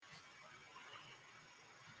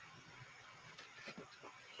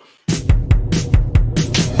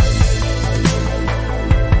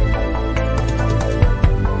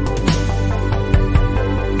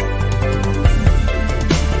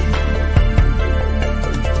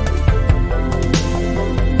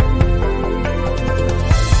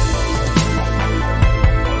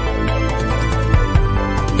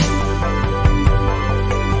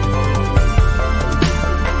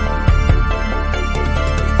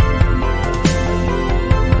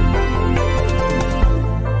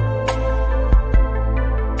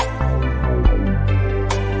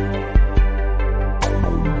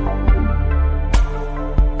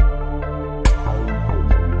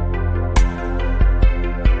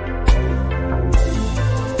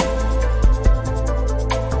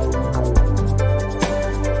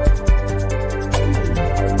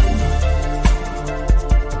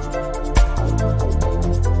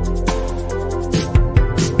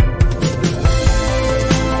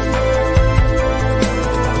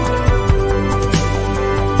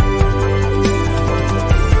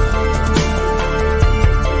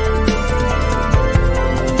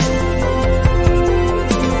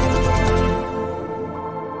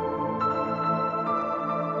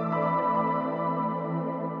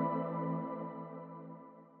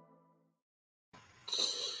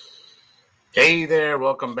Hey there,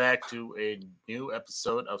 welcome back to a new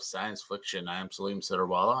episode of Science Fiction. I am Salim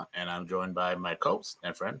Sitterwalla, and I'm joined by my co-host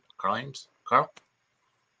and friend, Carl Ames. Carl?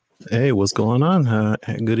 Hey, what's going on?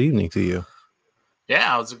 Good evening to you. Yeah,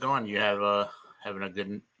 how's it going? You have having a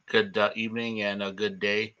good evening and a good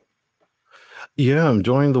day? Yeah, I'm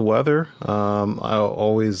enjoying the weather. I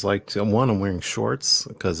always like to, I'm wearing shorts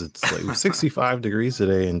because it's like 65 degrees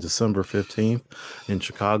today in December 15th in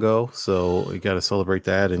Chicago. So we got to celebrate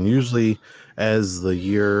that. And usually as the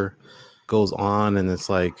year goes on and it's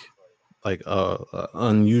like a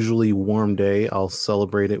unusually warm day, I'll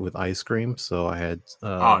celebrate it with ice cream. So I had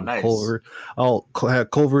Oh, nice.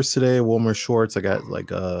 had Culver's today, warmer shorts. I got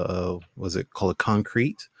like was it called a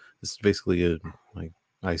concrete? It's basically a like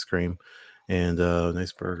ice cream and a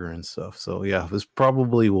nice burger and stuff. So yeah, this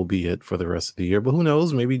probably will be it for the rest of the year. But who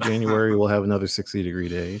knows? Maybe January we'll have another 60-degree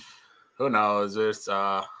day. Who knows? There's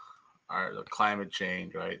the climate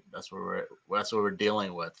change, right? That's what we're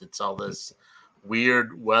dealing with. It's all this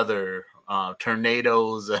weird weather,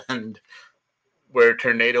 tornadoes and where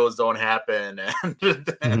tornadoes don't happen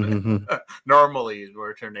and normally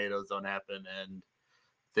where tornadoes don't happen and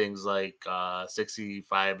things like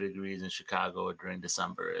 65 degrees in Chicago during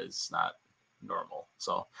December is not normal.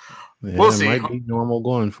 So we'll Yeah, it see. might be normal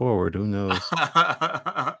going forward. Who knows?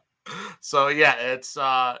 So yeah, it's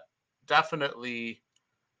definitely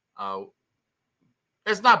uh,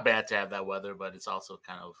 it's not bad to have that weather, but it's also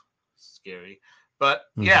kind of scary. But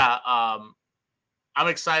Mhm. yeah, I'm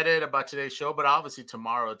excited about today's show, but obviously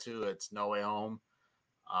tomorrow too. It's No Way Home.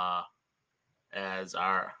 Uh, as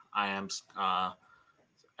our I am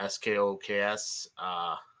SKOKS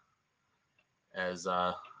as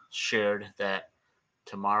shared that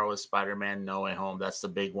tomorrow is Spider-Man No Way Home. That's the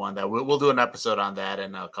big one that we'll do an episode on that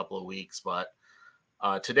in a couple of weeks. But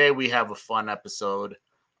today we have a fun episode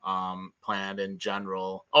planned in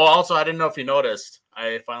general. Oh, also, I didn't know if you noticed,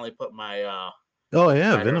 I finally put my Oh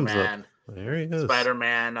yeah, Venom's up. Spider-Man, There he is.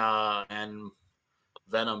 Spider-Man, and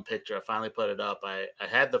Venom picture. I finally put it up. I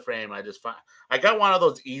had the frame. I got one of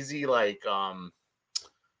those easy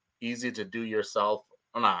easy to do yourself.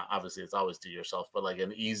 Well, not obviously it's always do yourself, but like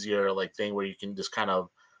an easier like thing where you can just kind of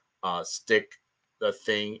stick the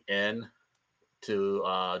thing in to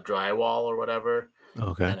drywall or whatever,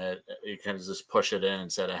 Okay. and you can just push it in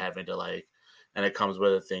instead of having to like. And it comes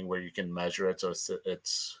with a thing where you can measure it, so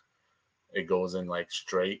it goes in like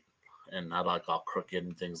straight and not like all crooked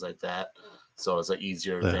and things like that. So it's an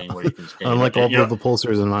easier Yeah. thing where you can you know Unlike all you the know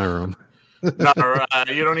upholsters in my room. no,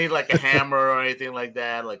 you don't need like a hammer or anything like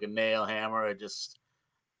that, like a nail hammer. It just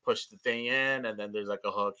push the thing in, and then there's like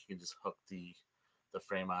a hook. You can just hook the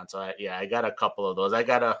frame on. So yeah, I got a couple of those.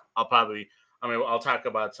 I'll probably. I mean, I'll talk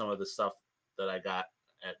about some of the stuff that I got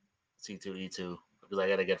at C2E2 because I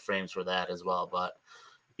got to get frames for that as well. But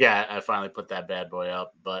yeah, I finally put that bad boy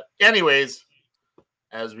up. But anyways,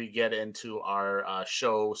 as we get into our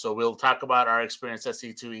show, so we'll talk about our experience at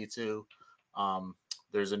C2E2. Um,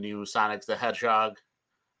 there's a new Sonic the Hedgehog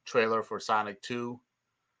trailer for Sonic 2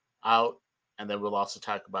 out, and then we'll also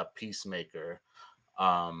talk about Peacemaker.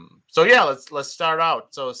 So yeah, let's start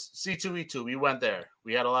out. So C2E2, we went there.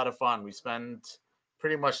 We had a lot of fun. We spent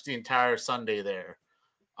pretty much the entire Sunday there.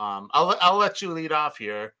 I'll let you lead off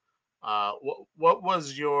here. What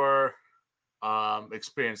was your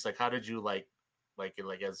experience like? How did you like it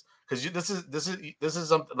like as because this is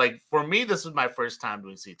something like for me this is my first time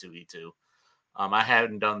doing C2E2. I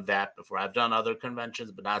hadn't done that before. I've done other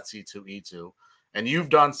conventions, but not C2E2. And you've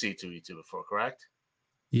done C2E2 before, correct?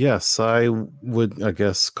 Yes, I would, I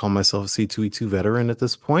guess, call myself a C2E2 veteran at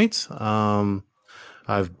this point.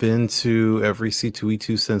 I've been to every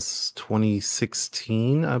C2E2 since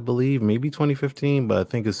 2016, I believe, maybe 2015, but I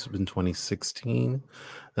think it's been 2016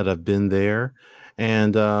 that I've been there.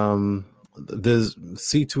 And the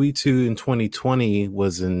C2E2 in 2020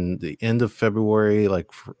 was in the end of February, like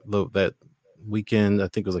that weekend. I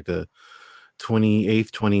think it was like the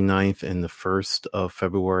 28th, 29th, and the 1st of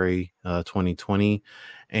February 2020.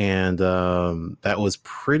 And that was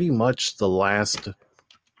pretty much the last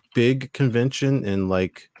big convention in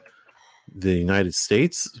like the United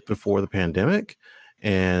States before the pandemic.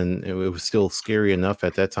 And it was still scary enough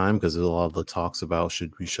at that time because there's a lot of the talks about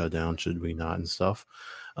should we shut down, should we not, and stuff.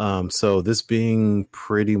 So this being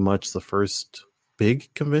pretty much the first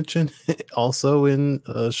big convention, also in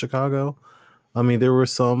Chicago. I mean, there were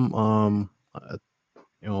some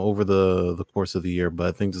over the course of the year, but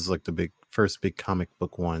I think this is like the first big comic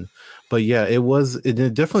book one. But yeah,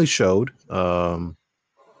 it definitely showed.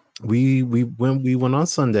 We went on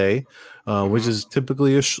Sunday, which Mm-hmm. is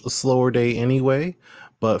typically a slower day anyway,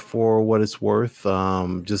 but for what it's worth,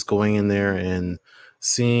 just going in there and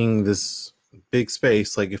seeing this. big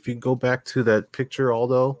space. Like if you go back to that picture,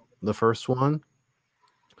 Aldo, the first one,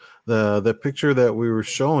 the picture that we were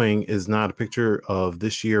showing is not a picture of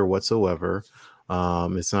this year whatsoever.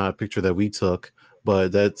 It's not a picture that we took,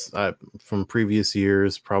 but that's from previous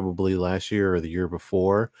years, probably last year or the year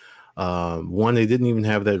before. One, they didn't even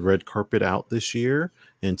have that red carpet out this year,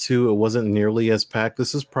 and two, it wasn't nearly as packed.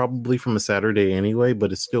 This is probably from a Saturday anyway,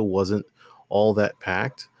 but it still wasn't all that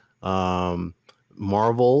packed. Um,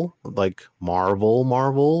 Marvel, like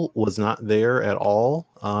Marvel was not there at all,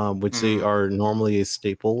 which they Mhm. are normally a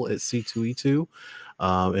staple at C2E2.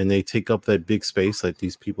 And they take up that big space like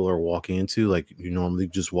these people are walking into. Like you normally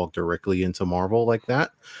just walk directly into Marvel like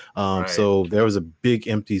that. Right. So there was a big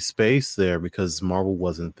empty space there because Marvel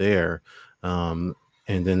wasn't there. Um,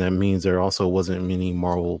 and then that means there also wasn't many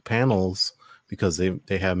Marvel panels because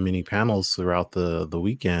they have many panels throughout the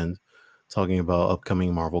weekend talking about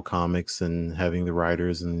upcoming Marvel comics and having the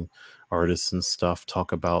writers and artists and stuff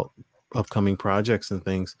talk about upcoming projects and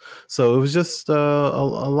things. So it was just a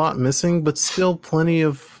lot missing, but still plenty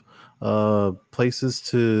of places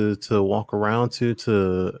to walk around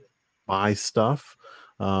to buy stuff.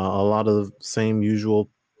 A lot of the same usual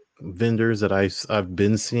vendors that I've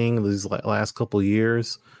been seeing these last couple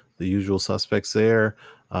years. The usual suspects there.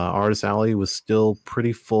 Artist Alley was still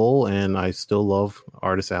pretty full, and I still love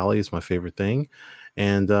Artist Alley. It's my favorite thing,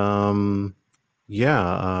 and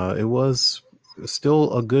yeah, it was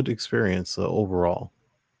still a good experience overall.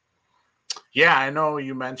 Yeah, I know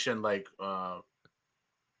you mentioned like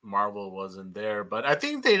Marvel wasn't there, but I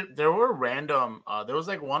think there were random. There was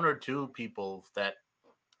like one or two people that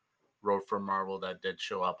wrote for Marvel that did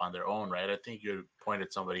show up on their own, right? I think you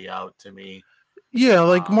pointed somebody out to me. Yeah,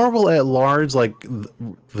 like Um, Marvel at large, like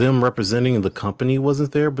them representing the company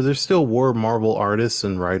wasn't there, but there still were Marvel artists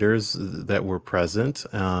and writers that were present.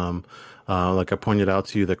 Like I pointed out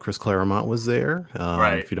to you that Chris Claremont was there.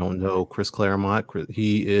 right. If you don't know Chris Claremont,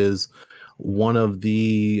 he is one of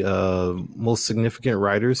the most significant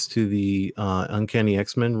writers to the Uncanny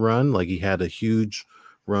X-Men run. Like he had a huge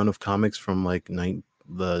run of comics from like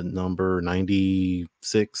the number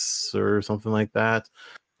 96 or something like that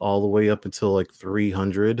all the way up until like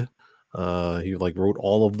 300. He like wrote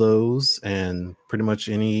all of those and pretty much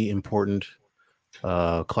any important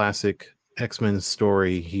classic X-Men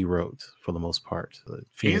story he wrote for the most part, the He's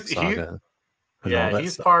Phoenix he Saga and all yeah, that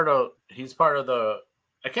stuff. he's part of the.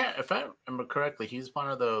 I can't if I remember correctly. He's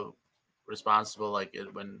part of the responsible like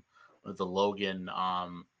when with the Logan.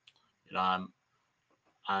 You know,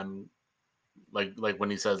 I'm like when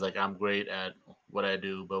he says like I'm great at what I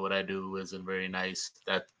do, but what I do isn't very nice.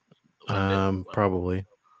 That when the Probably.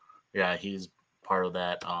 yeah, he's part of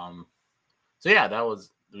that. So yeah, that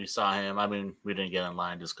was we saw him. I mean, we didn't get in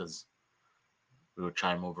line just because we were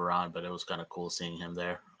trying to move around, but it was kind of cool seeing him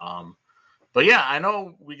there. But yeah, I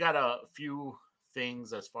know we got a few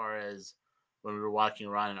things as far as when we were walking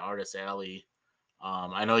around in Artist Alley.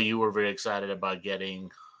 I know you were very excited about getting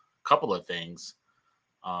a couple of things.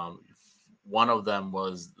 Um, one of them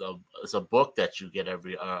was it's a book that you get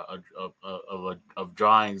every of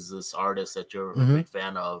drawings. This artist that you're a Hmm. big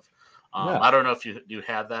fan of. Yeah, I don't know if you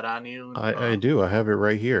have that on you. I do. I have it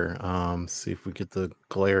right here. See if we get the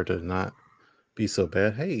glare to not be so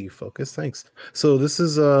bad. Hey, focus. Thanks. So this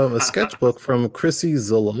is a sketchbook from Chrissy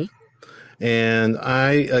Zola. And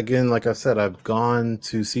I, again, like I said, I've gone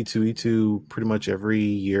to C2E2 pretty much every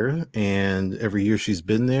year, and every year she's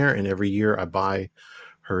been there, and every year I buy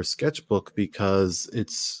her sketchbook because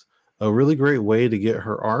it's a really great way to get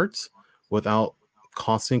her art without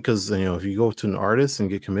costing. Because if you go to an artist and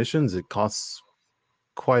get commissions, it costs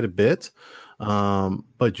quite a bit.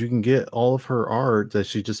 But you can get all of her art that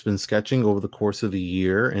she's just been sketching over the course of the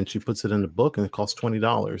year, and she puts it in a book, and it costs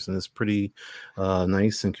 $20, and it's pretty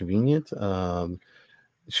nice and convenient.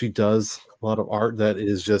 She does a lot of art that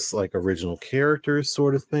is just like original characters,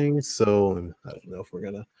 sort of thing. So I don't know if we're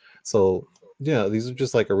gonna. So yeah, these are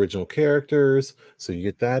just like original characters. So you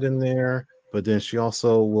get that in there. But then she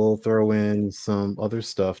also will throw in some other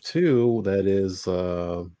stuff too that is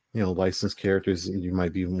licensed characters that you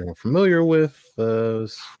might be more familiar with.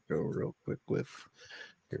 Let's go real quick with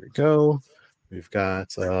here we go. We've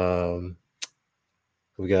got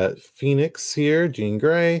we got Phoenix here, Jean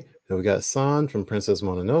Grey. Then we got San from Princess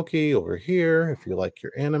Mononoke over here, if you like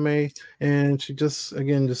your anime. And she just,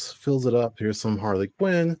 again, just fills it up. Here's some Harley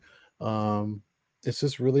Quinn. Um, it's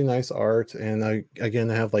just really nice art. And I, again,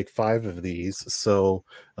 have like 5 of these. So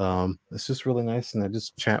it's just really nice. And I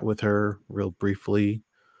just chat with her real briefly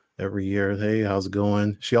every year. Hey, how's it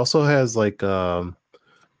going? She also has like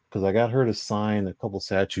because I got her to sign a couple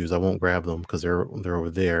statues. I won't grab them because they're over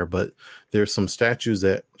there, but there's some statues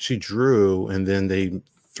that she drew and then they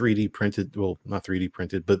 3D printed, well, not 3D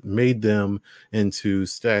printed, but made them into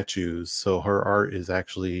statues. So her art is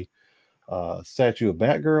actually a statue of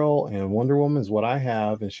Batgirl and Wonder Woman is what I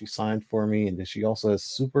have, and she signed for me. And then she also has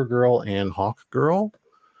Supergirl and Hawkgirl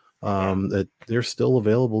Okay. that they're still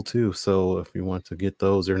available too. So if you want to get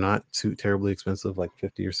those, they're not too terribly expensive, like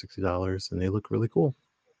 $50 or $60, and they look really cool.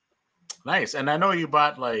 Nice. And I know you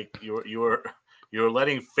bought like you were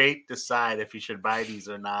letting fate decide if you should buy these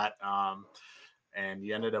or not. And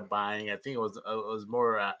you ended up buying. I think it was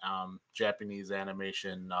more Japanese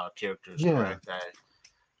animation characters, Yeah. correct?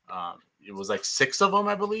 It was like six of them,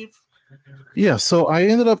 I believe. Yeah, so I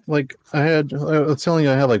ended up like I was telling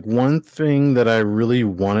you I had like one thing that I really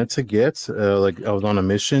wanted to get, like I was on a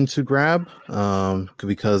mission to grab,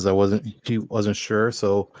 because she wasn't sure.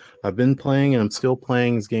 So I've been playing and I'm still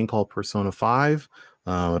playing this game called Persona 5.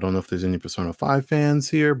 I don't know if there's any Persona 5 fans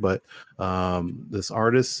here, but this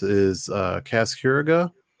artist is Kaz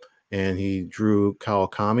Kiriga, and he drew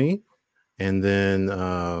Kawakami, and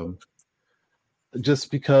then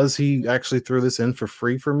just because he actually threw this in for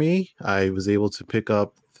free for me, I was able to pick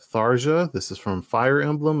up Tharja. This is from Fire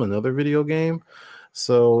Emblem, another video game.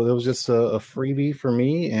 So it was just a freebie for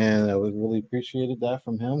me, and I was really appreciated that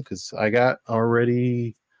from him because I got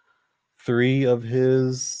already 3 of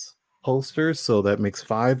his posters, so that makes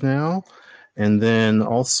 5 now. And then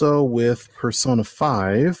also with Persona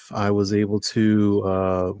 5, I was able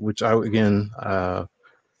to, which I again,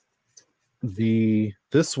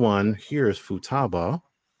 this one here is Futaba,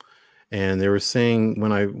 and they were saying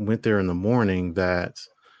when I went there in the morning that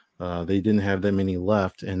they didn't have that many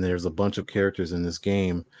left, and there's a bunch of characters in this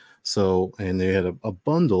game. So, and they had a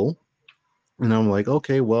bundle, and I'm like,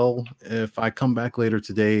 okay, well, if I come back later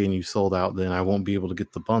today and you sold out, then I won't be able to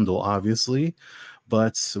get the bundle, obviously.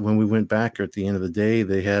 But when we went back at the end of the day,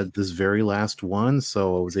 they had this very last one,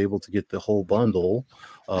 so I was able to get the whole bundle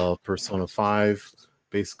of Persona 5.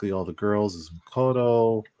 Basically, all the girls is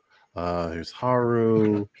Makoto. There's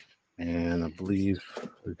Haru, and I believe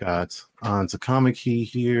we got Takamaki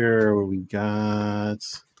here. We got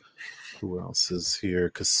who else is here?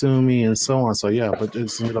 Kasumi and so on. So yeah, but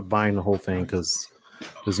just ended up buying the whole thing because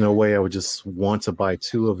there's no way I would just want to buy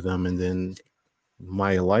 2 of them and then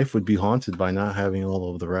my life would be haunted by not having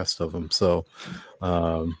all of the rest of them. So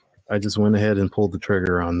I just went ahead and pulled the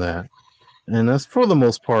trigger on that. And that's for the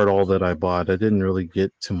most part all that I bought. I didn't really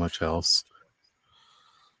get too much else.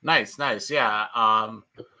 Nice, nice. Yeah.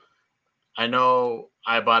 I know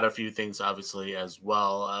I bought a few things obviously as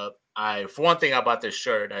well. For one thing, I bought this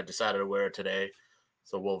shirt. I decided to wear it today.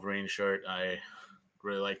 It's a Wolverine shirt. I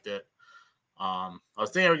really liked it. I was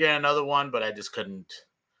thinking of getting another one, but I just couldn't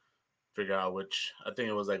figure out which. I think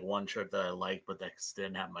it was like one shirt that I liked, but that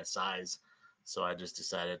didn't have my size. So I just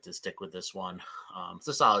decided to stick with this one. It's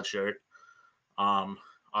a solid shirt, um,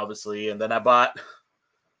 obviously. And then I bought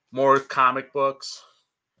more comic books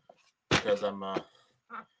because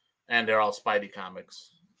and they're all Spidey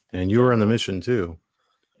comics. And you were on the mission too.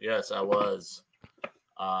 Yes, I was.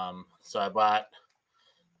 So I bought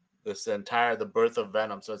the birth of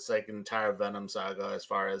Venom. So it's like an entire Venom saga as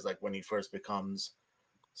far as like when he first becomes.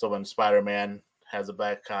 So when Spider-Man has a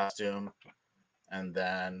black costume, and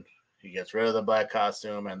then he gets rid of the black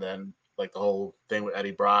costume, and then like the whole thing with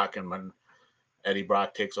Eddie Brock, and when Eddie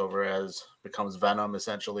Brock takes over as becomes Venom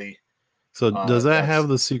essentially. So does that That's have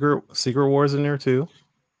the Secret Wars in there too?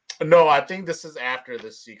 No, I think this is after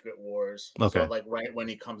the Secret Wars. So Okay. like right when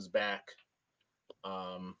he comes back.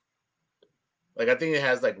 Um like I think it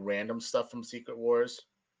has like random stuff from Secret Wars.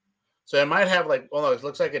 So it might have like no, it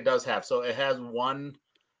looks like it does have. So it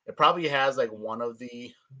probably has like one of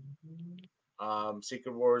the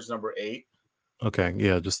Secret Wars number 8. Okay.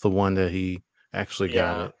 Yeah, just the one that he actually got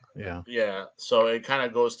Yeah. it. Yeah. Yeah. So it kind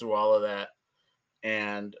of goes through all of that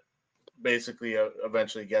and basically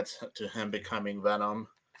eventually gets to him becoming Venom.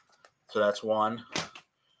 So that's one.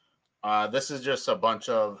 This is just a bunch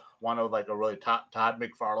of one of like a really Todd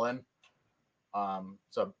McFarlane.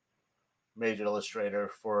 It's a major illustrator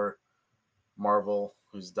for Marvel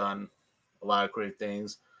who's done a lot of great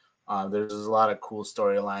things. There's a lot of cool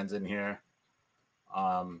storylines in here.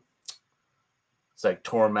 It's like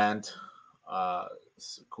Torment.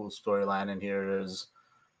 It's a cool storyline in here. There's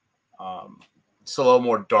it's a little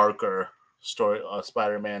more darker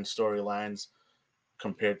Spider-Man storylines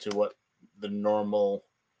compared to what the normal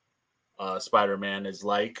Spider-Man is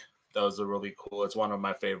like. That was a really cool. It's one of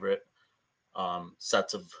my favorite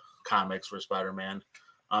sets of comics for Spider-Man.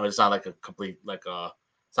 It's not like a complete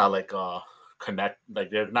it's not like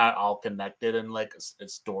they're not all connected in like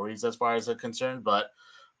stories as far as they're concerned,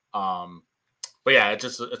 um but yeah,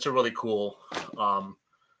 it's a really cool um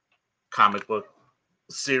comic book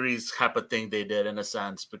series type of thing they did in a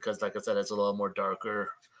sense, because like I said, it's a little more darker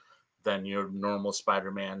than your normal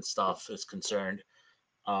Spider-Man stuff is concerned.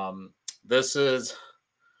 um this is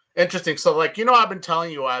interesting. So like, I've been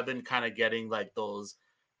telling you, I've been kind of getting like those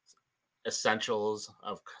essentials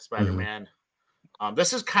of Hmm. Spider-Man.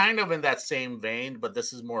 This is kind of in that same vein, but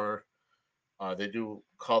this is more, they do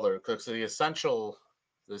color, because the essentials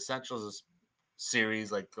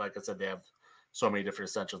series, like I said, they have so many different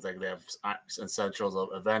essentials. Like they have essentials of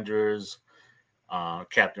Avengers,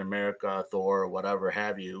 Captain America, Thor, whatever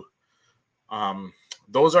have you. Um,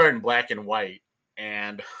 those are in black and white,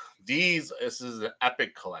 and this is an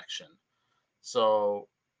epic collection. So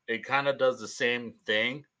it kind of does the same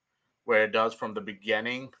thing where it does from the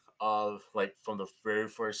beginning of, like, from the very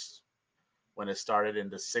first, when it started in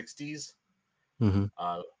the 60s, Hmm.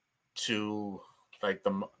 uh, to like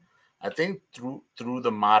I think through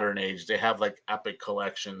the modern age. They have like epic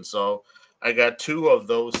collections. So I got two of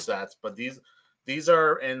those sets, but these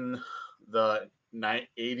are in the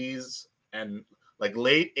 80s and like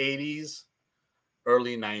late 80s,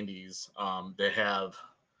 early 90s. They have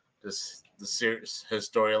the series, his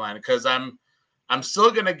storyline, because I'm still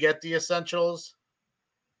gonna get the essentials,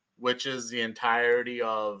 which is the entirety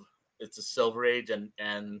of, it's a Silver Age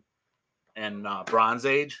and Bronze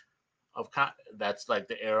Age that's like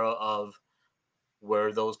the era of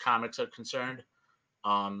where those comics are concerned.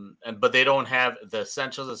 And but they don't have the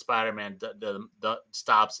essentials of Spider-Man. The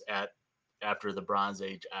stops at after the Bronze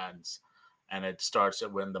Age ends, and it starts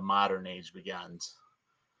at when the modern age begins.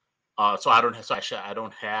 So I don't. So actually, I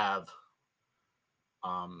don't have.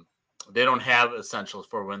 Um, they don't have essentials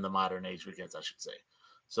for when the modern age begins, I should say.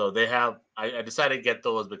 So they have. I decided to get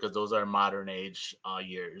those because those are modern age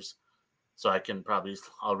years. So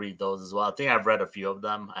I'll read those as well. I think I've read a few of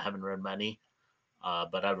them. I haven't read many,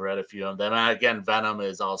 but I've read a few of them. And again, Venom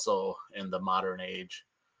is also in the modern age.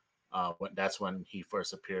 That's when he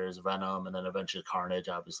first appears, Venom, and then eventually Carnage.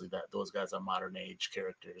 Obviously, that those guys are modern age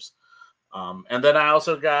characters. And then I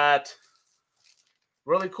also got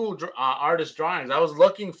really cool artist drawings. I was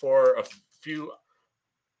looking for a few.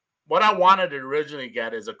 What I wanted to originally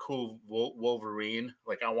get is a cool Wolverine.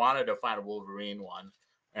 Like I wanted to find a Wolverine one,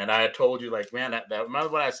 and I had told you, like, man, that remember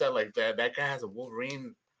when I said like that guy has a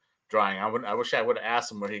Wolverine drawing. I wish I would have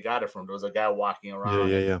asked him where he got it from. There was a guy walking Yeah, around,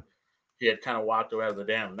 yeah, and yeah. he had kind of walked away. I was like,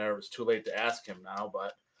 damn, there, was too late to ask him now.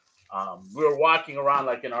 But we were walking around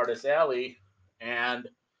like an artist alley, and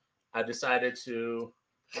I decided to,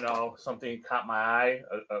 something caught my eye,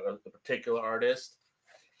 a particular artist.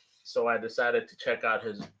 So I decided to check out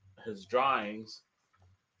his drawings.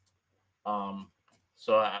 Um,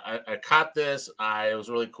 so I caught this. It was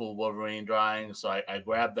really cool Wolverine drawing. So I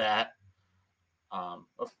grabbed that.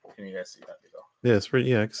 Can you guys see that? There you go. Yeah, it's pretty.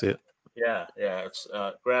 Yeah, I can see it. Yeah. It's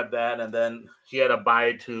grab that, and then he had a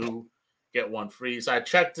buy two get one free. So I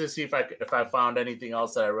checked to see if I found anything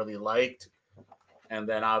else that I really liked, and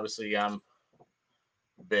then obviously I'm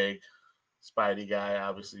a big Spidey guy.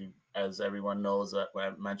 Obviously, as everyone knows, that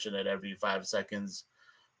I mention it every 5 seconds.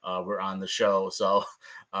 We're on the show, so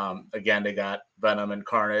again, they got Venom and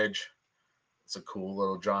Carnage. It's a cool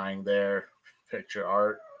little drawing there, picture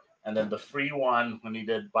art, and then the free one when he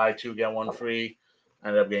did buy two get one free,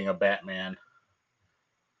 ended up getting a Batman.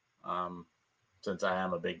 Um, since I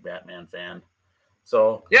am a big Batman fan.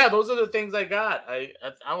 So yeah, those are the things I got. I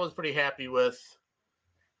was pretty happy with.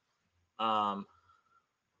 Um,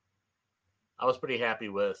 I was pretty happy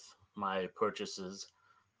with my purchases.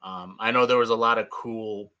 I know there was a lot of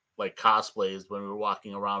cool like cosplays when we were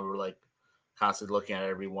walking around. We were like constantly looking at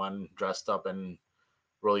everyone dressed up in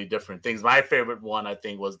really different things. My favorite one, I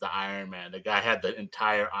think, was the Iron Man. The guy had the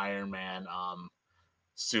entire Iron Man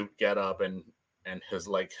suit get up, and his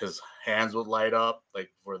hands would light up like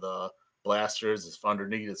for the blasters is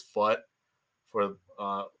underneath his foot for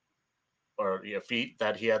or feet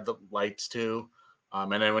that he had the lights to.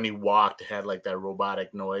 And then when he walked, it had like that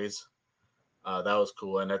robotic noise. That was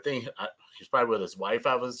cool. And I think he's probably with his wife,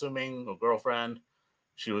 I was assuming, or girlfriend.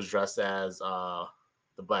 She was dressed as the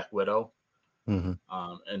Black Widow. Hmm.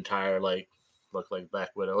 Entire like looked like Black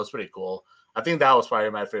Widow. It was pretty cool. I think that was probably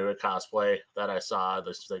my favorite cosplay that I saw.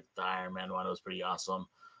 This like the Iron Man one. It was pretty awesome.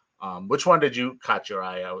 Which one did you caught your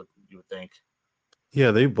eye? You would think.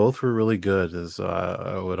 Yeah, they both were really good. As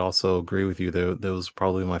I would also agree with you, that was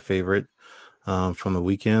probably my favorite from the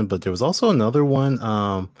weekend. But there was also another one.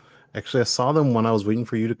 Actually, I saw them when I was waiting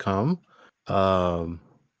for you to come. Um,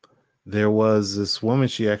 there was this woman.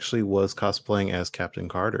 She actually was cosplaying as Captain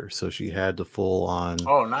Carter, so she had the full on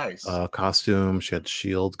Oh, nice. costume. She had the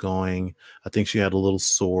shield going. I think she had a little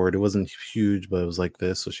sword. It wasn't huge, but it was like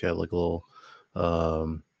this. So she had like a little.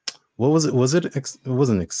 Um, what was it? It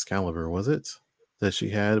wasn't Excalibur, was it? That she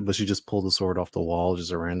had, but she just pulled the sword off the wall,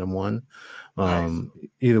 just a random one. Nice.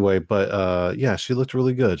 Either way, but yeah, she looked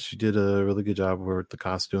really good. She did a really good job with the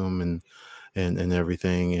costume and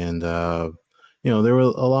everything. And there were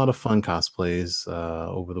a lot of fun cosplays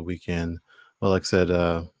over the weekend. Well, like I said,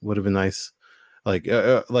 would have been nice. Like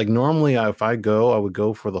normally, if I go, I would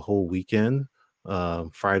go for the whole weekend,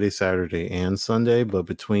 Friday, Saturday, and Sunday. But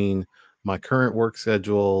between my current work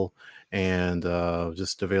schedule and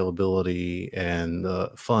just availability and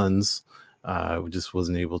funds, I just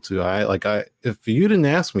wasn't able to. If you didn't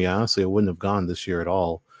ask me, honestly, I wouldn't have gone this year at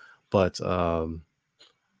all. But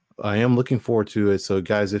I am looking forward to it. So,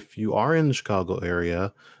 guys, if you are in the Chicago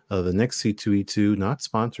area, the next C2E2, not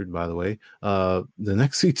sponsored by the way, the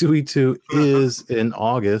next C2E2 is in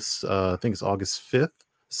August. I think it's August 5th.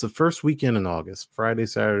 It's the first weekend in August, Friday,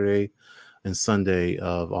 Saturday, and Sunday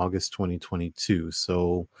of August 2022.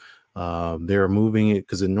 So, they're moving it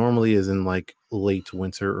because it normally is in like late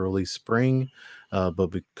winter, early spring. But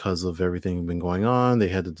because of everything been going on, they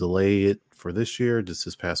had to delay it for this year, just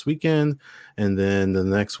this past weekend. And then the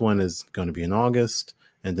next one is going to be in August.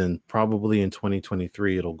 And then probably in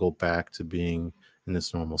 2023, it'll go back to being in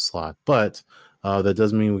this normal slot. But that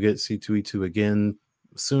does mean we get C2E2 again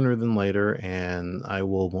sooner than later. And I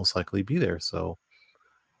will most likely be there. So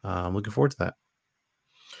I'm looking forward to that.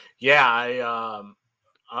 Yeah,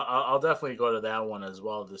 I'll definitely go to that one as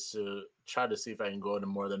well, just to try to see if I can go to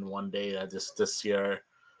more than one day. That just this year,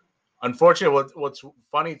 unfortunately, what's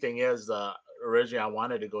funny thing is, originally I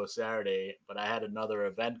wanted to go Saturday, but I had another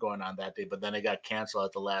event going on that day. But then it got canceled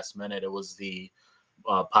at the last minute. It was the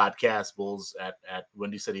podcast Bulls at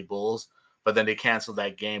Windy City Bulls, but then they canceled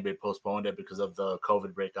that game. They postponed it because of the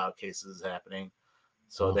COVID breakout cases happening.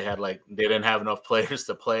 So Oh, they didn't have enough players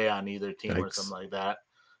to play on either team or something yikes. like that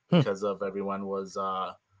Hmm. because of everyone was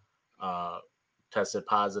uh, tested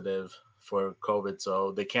positive for COVID.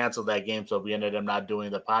 So they canceled that game. So we ended up not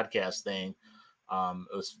doing the podcast thing.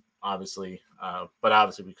 It was obviously, but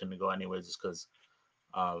obviously we couldn't go anyways just because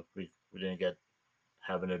we didn't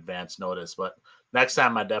have an advance notice. But next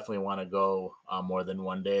time I definitely want to go more than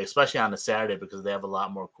one day, especially on a Saturday because they have a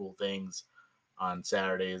lot more cool things on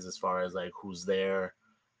Saturdays as far as like who's there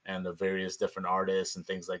and the various different artists and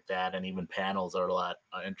things like that, and even panels are a lot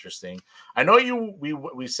interesting. I know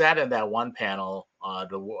we sat in that one panel,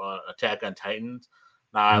 the Attack on Titans.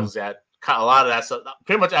 Now I Hmm. was at a lot of that stuff.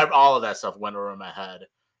 Pretty much all of that stuff went over my head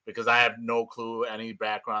because I have no clue any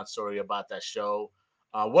background story about that show.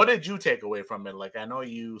 What did you take away from it? Like I know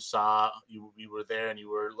you were there and you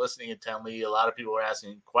were listening intently. A lot of people were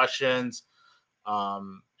asking questions,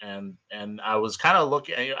 and I was kind of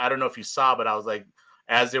looking. I don't know if you saw, but I was like,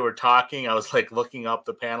 as they were talking, I was like looking up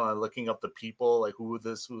the panel and looking up the people, like who's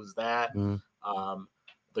that, Hmm. um,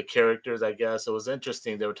 the characters. I guess it was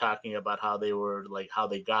interesting. They were talking about how they were like how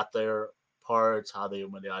they got their parts, how they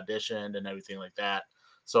when they auditioned and everything like that.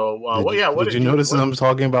 So, Did you, yeah, what did you did you notice that what? I'm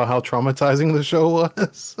talking about how traumatizing the show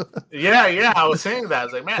was? Yeah, yeah, I was saying that. I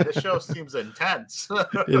was like, man, this show seems intense.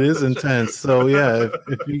 It is intense. So yeah,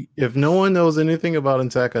 if no one knows anything about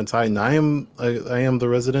Attack on Titan, I am the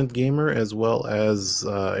resident gamer as well as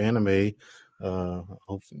anime,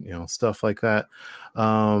 stuff like that.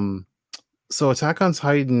 Um, so Attack on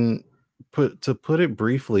Titan, put it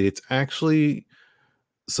briefly, it's actually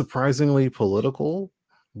surprisingly political,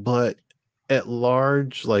 but at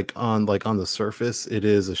large, like on the surface, it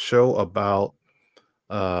is a show about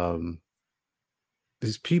um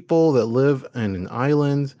these people that live in an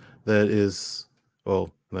island that is,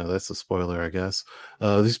 well, no, that's a spoiler, I guess.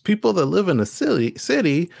 These people that live in a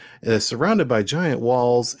city is surrounded by giant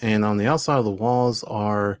walls, and on the outside of the walls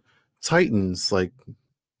are titans, like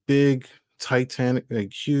big titanic,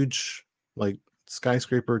 like huge, like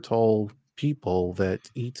skyscraper tall people that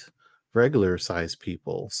eat regular sized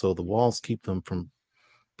people, so the walls keep them from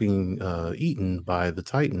being eaten by the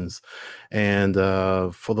titans. And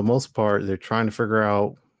for the most part, they're trying to figure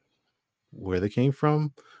out where they came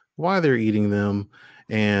from, why they're eating them,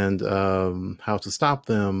 and how to stop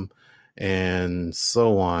them, and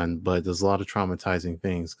so on. But there's a lot of traumatizing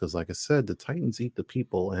things because, like I said, the Titans eat the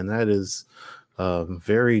people, and that is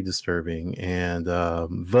very disturbing. And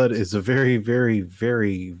but it's a very, very,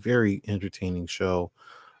 very, very entertaining show,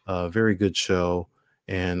 very good show,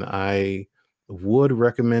 and I would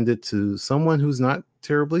recommend it to someone who's not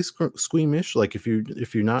terribly squeamish. Like if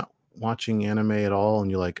you're not watching anime at all and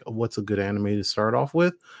you're like, what's a good anime to start off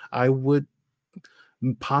with? I would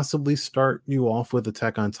possibly start you off with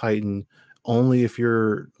Attack on Titan, only if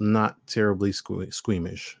you're not terribly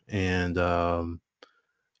squeamish. And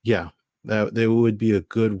yeah, that would be a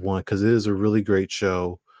good one because it is a really great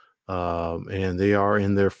show. And they are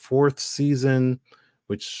in their fourth season,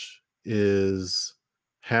 which is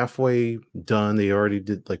halfway done. They already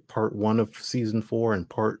did like part one of season four, and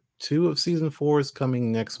part two of season four is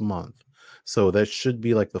coming next month. So that should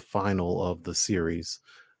be like the final of the series.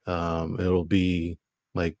 It'll be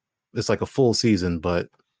like it's like a full season, but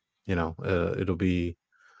it'll be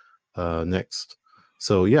next.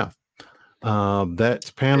 So yeah, that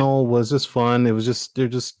It, panel was just fun. It was just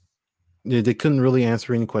they couldn't really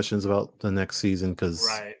answer any questions about the next season because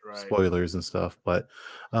right. spoilers and stuff. But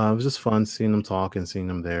it was just fun seeing them talk and seeing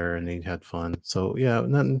them there, and they had fun. So yeah,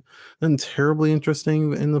 nothing terribly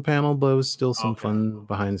interesting in the panel, but it was still some Okay. fun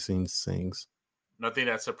behind the scenes things. Nothing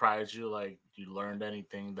that surprised you, like you learned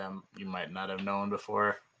anything that you might not have known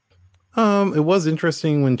before. It was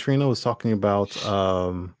interesting when Trina was talking about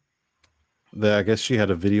that. I guess she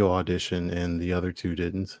had a video audition and the other two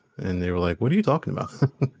didn't, and they were like, "What are you talking about?"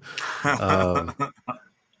 um,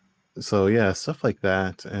 so yeah, stuff like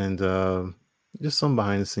that, and just some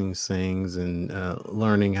behind the scenes things, and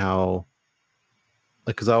learning how,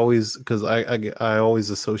 like, I always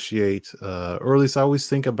associate, or at least I always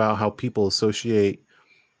think about how people associate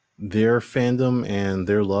their fandom and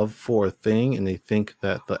their love for a thing, and they think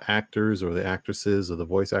that the actors or the actresses or the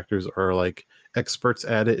voice actors are like experts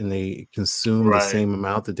at it and they consume the Right, same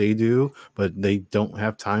amount that they do, but they don't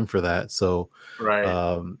have time for that. So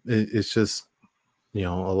right. it's just a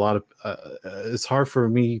lot of it's hard for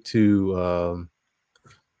me to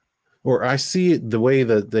or I see it the way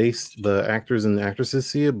that the actors and the actresses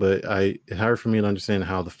see it, but it's hard for me to understand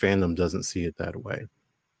how the fandom doesn't see it that way.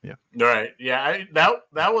 Yeah. Right. Yeah,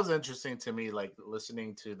 that was interesting to me, like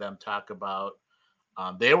listening to them talk about.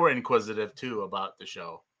 They were inquisitive too about the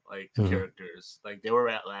show, like the Hmm. characters. Like they were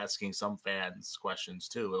asking some fans questions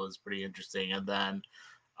too. It was pretty interesting, and then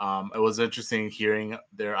it was interesting hearing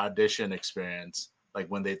their audition experience, like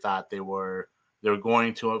when they thought they were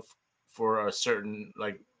going to for a certain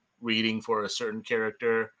like reading for a certain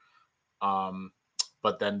character, um,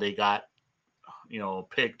 but then they got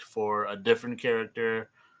picked for a different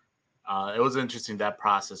character. It was interesting. That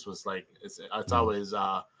process was like it's Hmm. always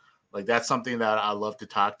like that's something that I love to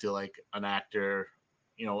talk to like an actor,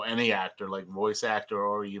 any actor, like voice actor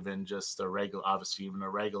or even just a regular, obviously even a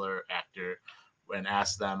regular actor, and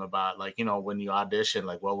ask them about like when you audition,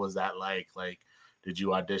 like what was that like? Like, did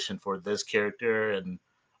you audition for this character and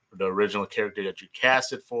the original character that you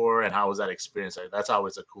casted for, and how was that experience? Like, that's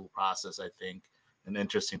always a cool process, I think, an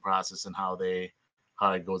interesting process, and how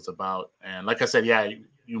it goes about. And like I said, yeah,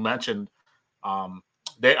 you mentioned um,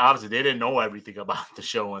 they obviously they didn't know everything about the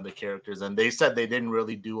show and the characters, and they said they didn't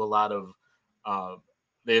really do a lot of. Uh,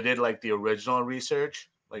 they did like the original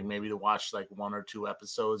research, like maybe to watch like one or two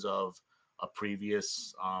episodes of a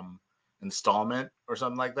previous installment or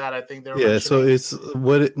something like that. I think they were Yeah, so mentioning. it's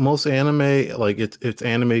most anime, like it's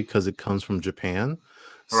anime because it comes from Japan.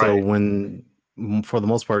 So Right, when for the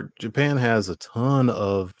most part, Japan has a ton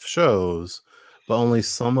of shows, but only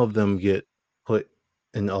some of them get put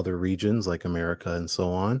in other regions like America and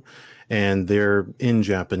so on, and they're in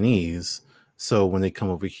Japanese. So when they come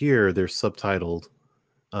over here, they're subtitled,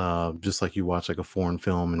 just like you watch like a foreign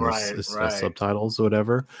film and right, it's has right, subtitles or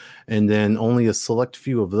whatever. And then only a select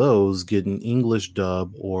few of those get an English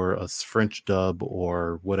dub or a French dub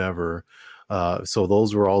or whatever. So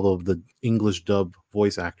those were all of the English dub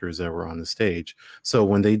voice actors that were on the stage. So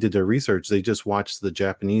when they did their research, they just watched the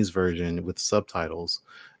Japanese version with subtitles.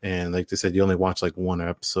 And like they said, you only watch like one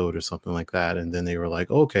episode or something like that. And then they were like,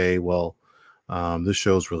 okay, well, this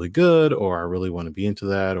show's really good, or I really want to be into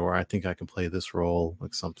that, or I think I can play this role,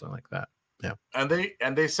 like something like that. Yeah. and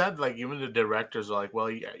they said like even the directors are like, well,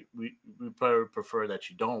 yeah, we prefer that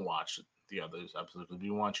you don't watch the others episodes.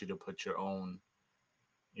 We want you to put your own,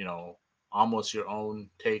 you know, almost your own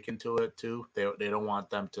take into it too. They don't want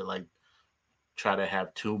them to like try to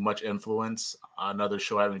have too much influence. Another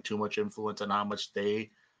show having too much influence on how much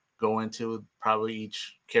they go into probably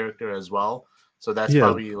each character as well. So that's Yeah.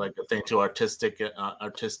 probably like a thing to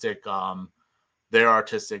their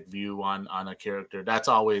artistic view on a character. That's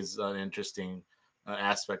always an interesting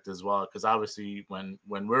aspect as well, because obviously when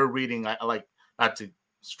we're reading, I like not to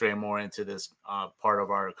stray more into this part of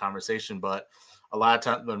our conversation, but a lot of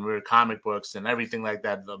times when we're comic books and everything like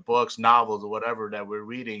that, the books, novels, or whatever that we're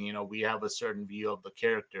reading, we have a certain view of the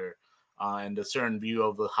character and a certain view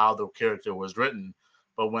of how the character was written.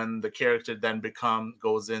 But when the character then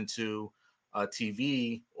goes into a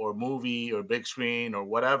TV or movie or big screen or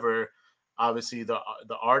whatever, obviously the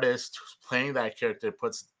artist who's playing that character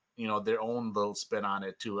puts their own little spin on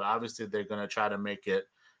it too. Obviously, they're gonna try to make it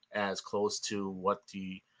as close to what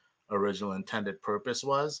the original intended purpose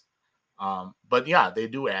was. But yeah, they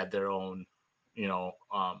do add you know,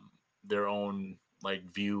 um, their own like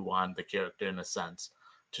view on the character in a sense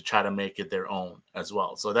to try to make it their own as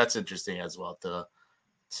well. So that's interesting as well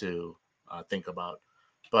to think about.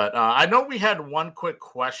 But I know we had one quick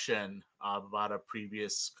question about a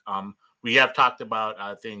previous. We have talked about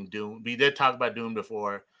I think Doom. We did talk about Doom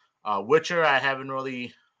before. Witcher, I haven't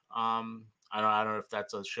really. I don't know if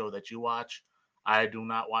that's a show that you watch. I do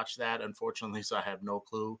not watch that, unfortunately, so I have no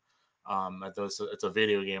clue. It's a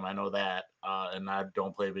video game. I know that, and I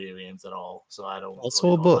don't play video games at all, so I don't Also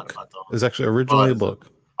really a know a lot book. about those. It's actually originally But a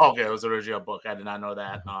book. okay, it was originally a book. I did not know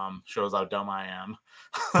that. Mhm. Shows how dumb I am.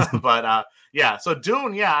 But yeah, so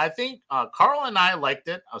Dune, yeah, I think Carl and I liked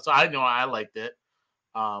it. So I know I liked it.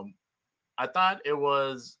 Um, I thought it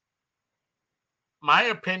was my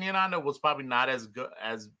opinion on it was probably not as good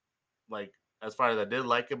as like as far as I did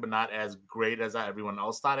like it, but not as great as everyone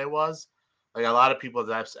else thought it was. Like a lot of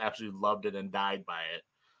people absolutely loved it and died by it.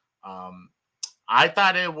 Um, I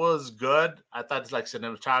thought it was good. I thought it's like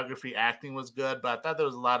cinematography, acting was good, but I thought there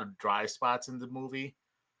was a lot of dry spots in the movie,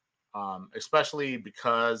 especially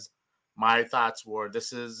because my thoughts were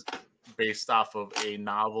this is based off of a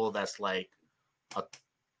novel that's like a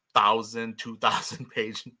 2,000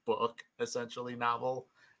 page book, essentially novel,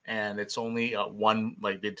 and it's only one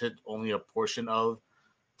like they did only a portion of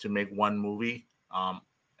to make one movie, and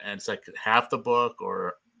it's like half the book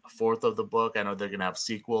or a fourth of the book. I know they're gonna have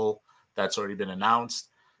sequel that's already been announced,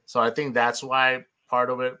 so I think that's why part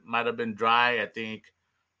of it might have been dry. I think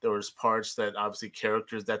there was parts that obviously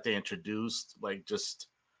characters that they introduced like just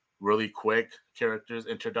really quick characters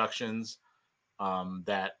introductions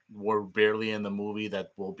that were barely in the movie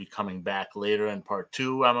that will be coming back later in part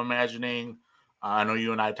two. I'm imagining. I know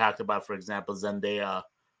you and I talked about, for example, Zendaya.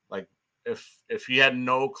 Like, if you had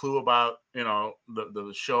no clue about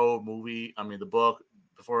the show, movie, I mean the book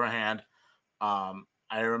beforehand,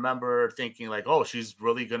 I remember thinking like, oh, she's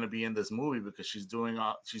really going to be in this movie because she's going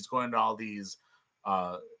to all these,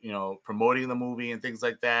 promoting the movie and things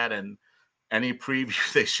like that, and any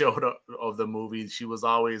preview they showed of the movie, she was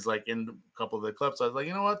always like in a couple of the clips. I was like,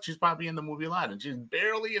 you know what? She's probably in the movie a lot, and she's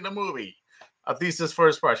barely in the movie. At least this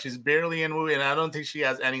first part, she's barely in the movie, and I don't think she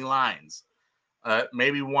has any lines.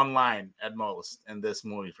 Maybe one line at most in this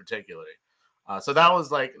movie, particularly. So that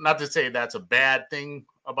was like, not to say that's a bad thing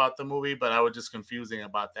about the movie, but I was just confusing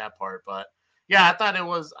about that part. But yeah, I thought it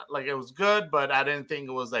was good, but I didn't think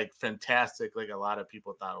it was like fantastic, like a lot of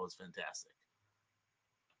people thought it was fantastic.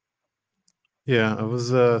 Yeah, I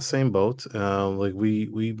was same boat. Like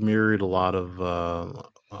we mirrored a lot of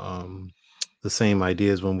the same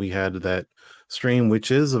ideas when we had that stream,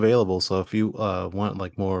 which is available. So if you want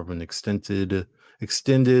like more of an extended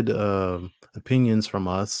opinions from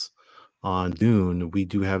us on Dune, we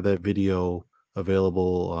do have that video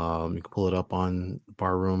available. You can pull it up on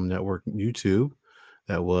Barroom Network YouTube.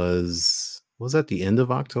 Was that the end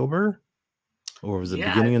of October or was it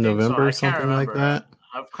Yeah, I beginning of think so. November, I can't something like remember. that?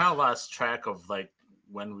 I've kind of lost track of like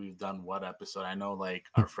when we've done what episode. I know like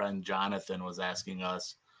our friend Jonathan was asking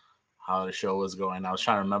us how the show was going. I was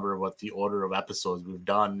trying to remember what the order of episodes we've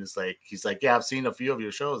done. It's like he's like, yeah, I've seen a few of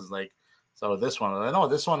your shows. It's like, so this one, I know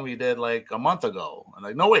this one we did like a month ago. I'm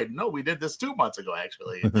like, no, wait, no, we did this 2 months ago.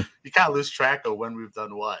 Actually, you can't lose track of when we've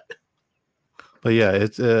done what. But yeah,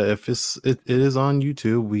 it's if it is on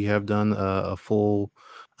YouTube. We have done a full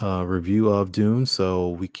review of Dune, so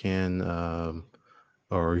we can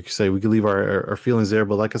or you could say we could leave our feelings there.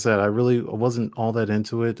 But like I said, I really wasn't all that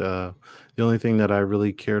into it. The only thing that I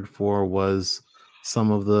really cared for was some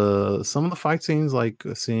of the fight scenes, like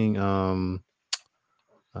seeing I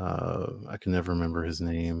can never remember his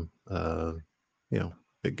name.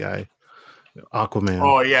 Big guy, Aquaman.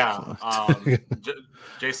 Oh yeah,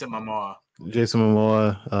 Jason Momoa. Jason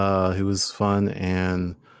Momoa, he was fun,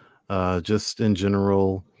 and just in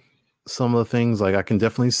general, some of the things like I can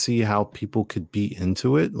definitely see how people could be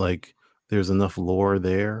into it. Like there's enough lore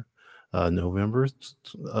there. November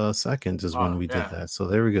 2nd is when Oh we did yeah, that, so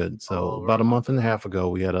they were good. all So over about a a month month and a ago. half ago,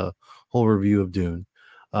 we had a whole review of Dune.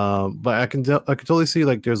 But I can totally see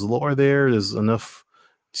like there's lore there. There's enough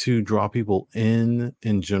to draw people in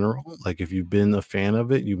general. Like if you've been a fan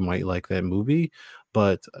of it, you might like that movie.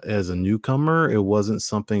 But as a newcomer, it wasn't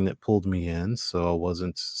something that pulled me in, so I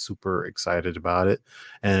wasn't super excited about it.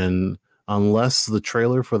 And unless the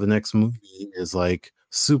trailer for the next movie is like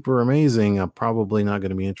super amazing, I'm probably not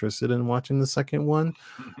going to be interested in watching the second one.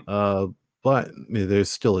 But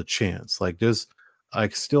there's still a chance. Like I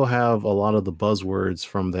still have a lot of the buzzwords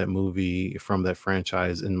from that movie, from that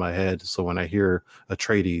franchise in my head. So when I hear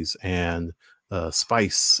Atreides and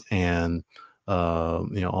Spice and all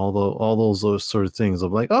those sort of things,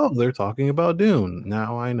 I'm like, oh, they're talking about Dune.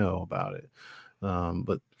 Now I know about it.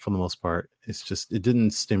 But for the most part, it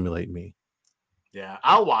didn't stimulate me. Yeah,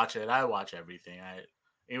 I'll watch it. I watch everything.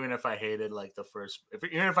 Even if I hated like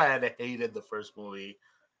even if I had hated the first movie,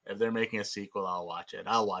 if they're making a sequel, I'll watch it.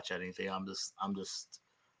 I'll watch anything. I'm just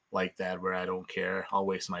like that, where I don't care. I'll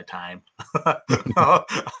waste my time.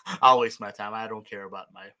 I'll waste my time. I don't care about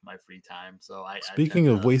my free time. So Speaking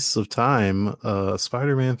of wastes of time,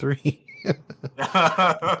 Spider-Man 3.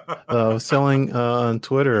 I was telling on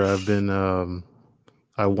Twitter, I've been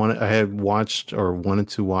I had watched or wanted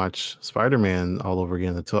to watch Spider-Man all over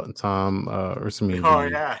again.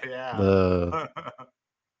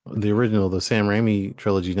 The original, the Sam Raimi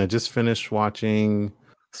trilogy. And I just finished watching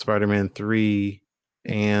Spider-Man 3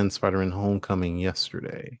 and Spider-Man Homecoming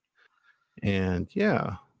yesterday. And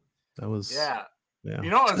that was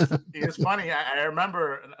It's funny. I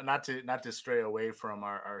remember, not to stray away from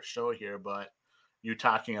our show here, but you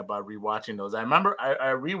talking about rewatching those. I remember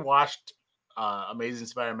I rewatched Amazing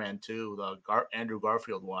Spider-Man 2, the Andrew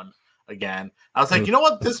Garfield one again. I was like, you know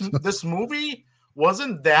what, this movie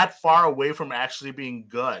wasn't that far away from actually being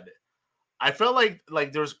good. I felt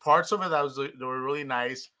like there's parts of it that were really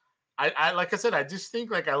nice. I like I said, I just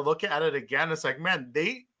think, like, I look at it again, it's like, man,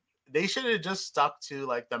 they should have just stuck to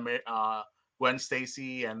like the Gwen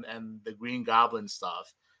Stacy and the Green Goblin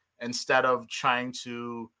stuff instead of trying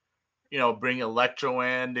to bring Electro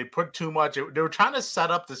in. They put too much. They were trying to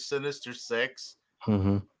set up the Sinister Six.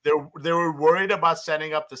 Mm-hmm. They were worried about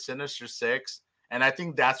setting up the Sinister Six, and I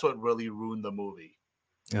think that's what really ruined the movie.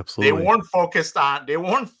 Absolutely, they weren't focused on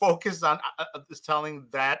telling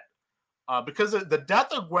that because the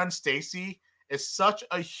death of Gwen Stacy is such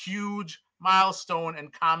a huge milestone in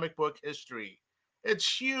comic book history.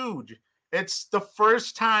 It's huge. It's the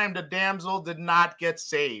first time the damsel did not get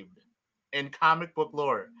saved in comic book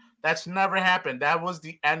lore. That's never happened. That was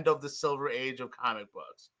the end of the Silver Age of comic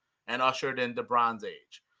books and ushered in the Bronze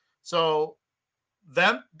Age. So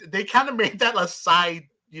then they kind of made that a side,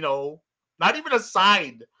 not even a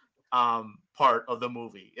side part of the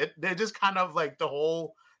movie. They're just kind of like the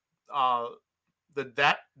whole the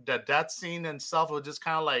death scene and stuff was just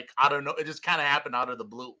kind of like, I don't know, it just kind of happened out of the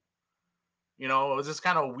blue. It was just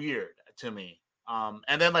kind of weird to me.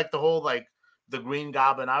 And then like the whole like the Green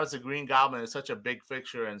Goblin. Obviously, Green Goblin is such a big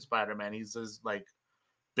fixture in Spider-Man. He's his like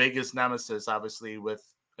biggest nemesis, obviously,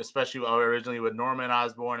 especially originally with Norman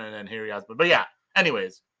Osborn and then Harry Osborn. But yeah,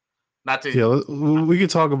 anyways, we could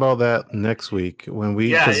talk about that next week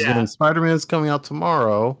when Spider-Man's coming out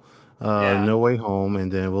tomorrow. No Way Home, and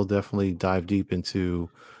then we'll definitely dive deep into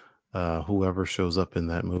whoever shows up in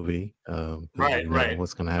that movie. Right.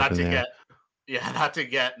 What's going to happen there? Not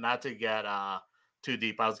to get too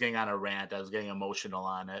deep. I was getting on a rant. I was getting emotional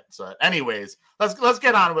on it. So, anyways, let's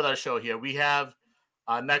get on with our show here. We have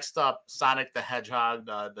next up Sonic the Hedgehog.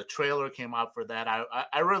 The trailer came out for that.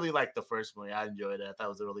 I really liked the first movie. I enjoyed it. That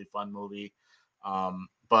was a really fun movie.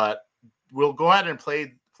 But we'll go ahead and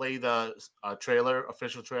play the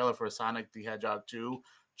official trailer for Sonic the Hedgehog 2,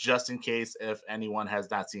 just in case if anyone has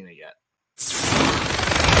not seen it yet.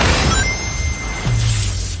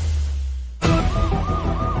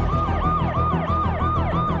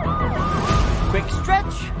 Quick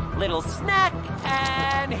stretch, little snack,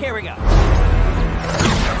 and here we go.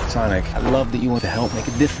 Sonic, I love that you want to help make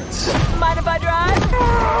a difference. Mind if I drive?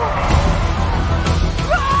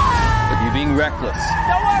 But you're being reckless.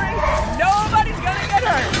 Don't worry, nobody's gonna get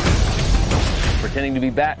hurt. Pretending to be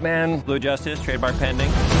Batman. Blue Justice, trademark pending.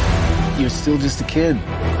 You're still just a kid.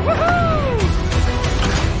 Woohoo!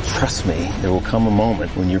 Trust me, there will come a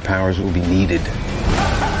moment when your powers will be needed.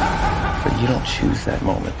 But you don't choose that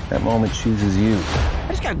moment. That moment chooses you. I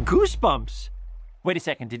just got goosebumps. Wait a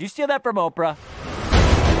second, did you steal that from Oprah?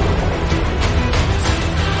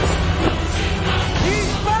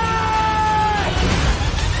 He's back!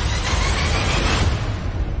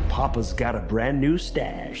 Papa's got a brand new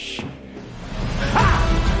stash.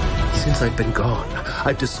 Since I've been gone,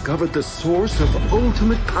 I've discovered the source of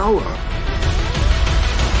ultimate power.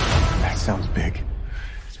 That sounds big.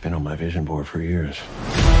 It's been on my vision board for years.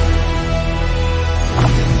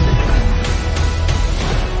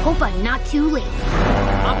 Hope I'm not too late.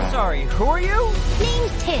 I'm sorry, who are you?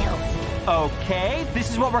 Name's Tails. Okay, this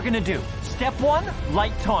is what we're gonna do. Step 1,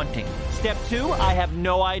 light taunting. Step 2, I have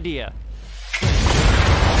no idea.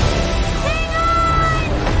 Hang on!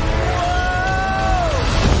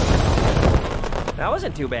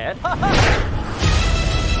 wasn't too bad.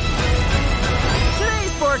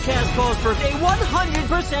 Today's forecast calls for a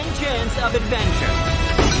 100% chance of adventure.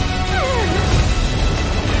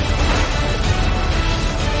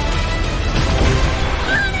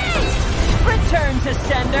 Return to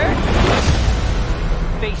sender.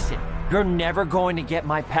 Face it, you're never going to get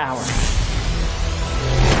my power.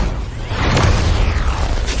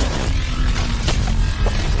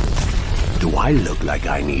 Do I look like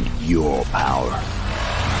I need your power?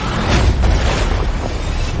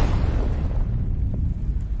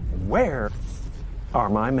 Where are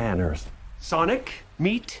my manners? Sonic,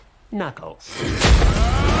 meet Knuckles.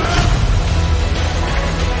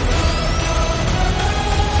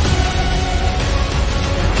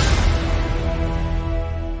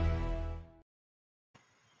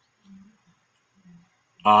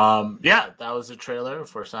 Yeah, that was the trailer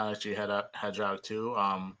for Sonic the Hedgehog 2.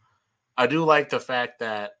 I do like the fact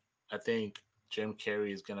that I think Jim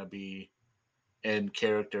Carrey is going to be in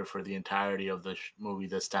character for the entirety of the movie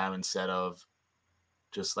this time instead of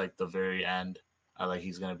just like the very end. I like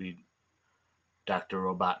he's going to be Dr.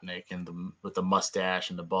 Robotnik and with the mustache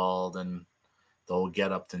and the bald and the whole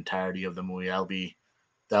get up the entirety of the movie.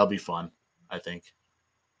 That'll be fun, I think.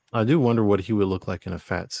 I do wonder what he would look like in a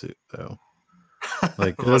fat suit, though.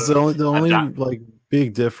 Like that's the only like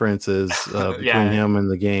big difference is between him and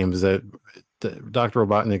the game is that Dr.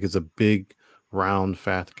 Robotnik is a big, round,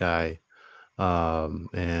 fat guy,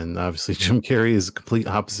 and obviously Jim Carrey is the complete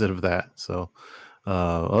opposite of that. So,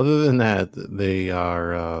 other than that, they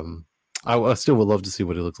are. I still would love to see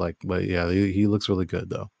what he looks like, but yeah, he looks really good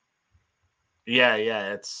though. Yeah,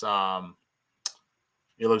 it's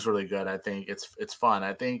it looks really good. I think it's fun.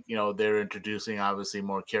 I think they're introducing obviously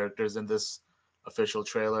more characters in this official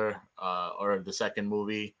trailer or the second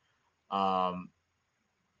movie.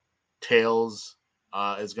 Tails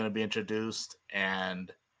is going to be introduced,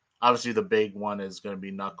 and obviously the big one is going to be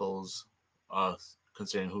Knuckles,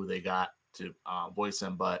 considering who they got to voice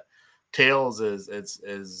him. But Tails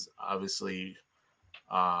is obviously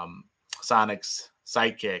Sonic's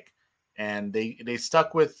sidekick, and they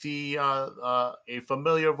stuck with the a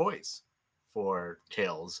familiar voice for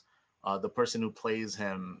Tails. The person who plays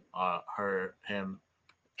him, him.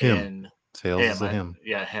 Tails is him.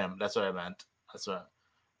 Yeah, him. That's what I meant. That's what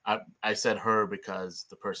I said. Her because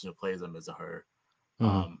the person who plays him is a her,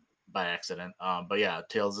 by accident. But yeah,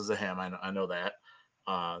 Tails is a him. I know that.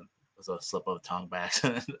 It was a slip of the tongue by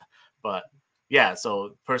accident. But yeah,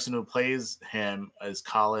 so person who plays him is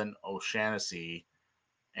Colin O'Shaughnessy,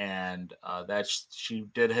 and that she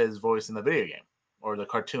did his voice in the video game or the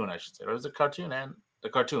cartoon, I should say. Or was it cartoon and the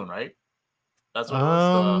cartoon, right? That's what it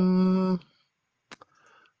was.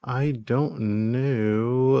 I don't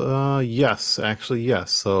know. Yes, actually, yes.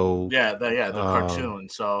 So the cartoon.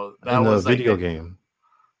 So that in was the video game.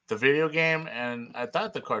 The video game, and I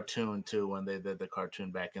thought the cartoon too when they did the cartoon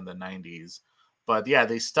back in the 90s. But yeah,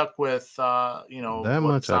 they stuck with that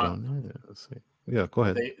much. I don't know. Yeah, let's see. Yeah, go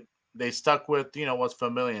ahead. They stuck with what's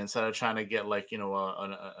familiar instead of trying to get like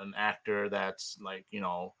an actor that's like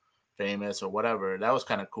famous or whatever. That was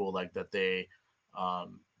kind of cool. Like that they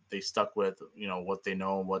stuck with what they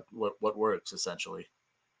know, what works essentially.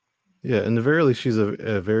 Yeah, in the very least, she's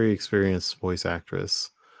a very experienced voice actress.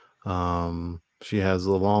 She has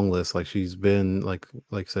a long list. Like she's been like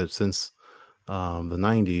I said since the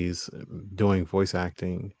 90s doing voice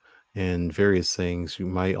acting in various things. You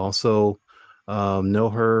might also know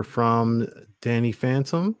her from Danny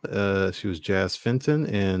Phantom. She was Jazz Fenton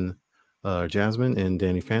in Jasmine in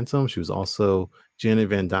Danny Phantom. She was also Janet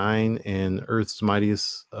Van Dyne in Earth's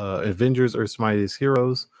Mightiest Avengers, Earth's Mightiest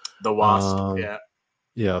Heroes. The Wasp,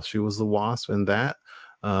 yeah, she was the Wasp in that,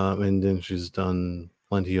 and then she's done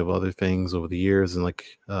plenty of other things over the years. And like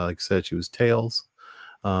I said, she was Tails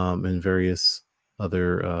in various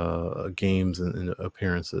other games and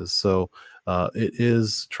appearances. So it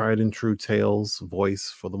is tried and true Tails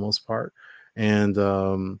voice for the most part, and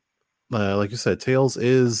like you said, Tails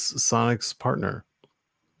is Sonic's partner.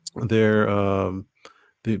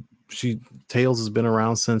 Tails has been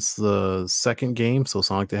around since the second game, so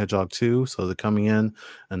Sonic the Hedgehog 2. So they're coming in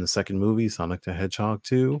and the second movie, Sonic the Hedgehog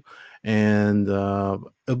 2, and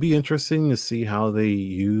it'll be interesting to see how they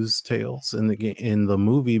use Tails in the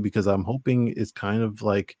movie, because I'm hoping it's kind of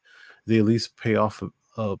like they at least pay off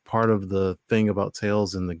a part of the thing about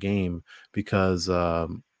Tails in the game, because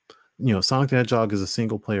Sonic the Hedgehog is a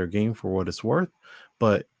single player game for what it's worth,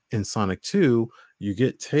 but in Sonic 2, you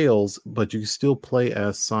get Tails, but you still play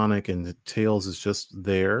as Sonic, and the Tails is just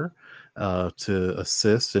there to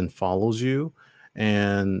assist and follows you.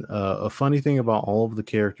 And a funny thing about all of the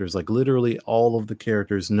characters, like literally all of the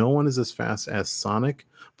characters, no one is as fast as Sonic,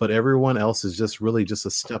 but everyone else is just really just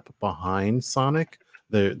a step behind Sonic.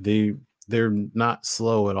 They're not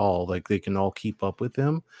slow at all. Like they can all keep up with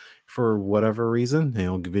him for whatever reason,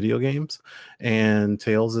 video games. And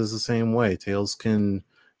Tails is the same way. Tails can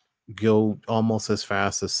go almost as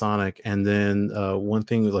fast as Sonic. And then one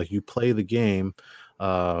thing, like you play the game,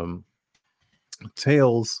 um,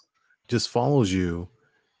 Tails just follows you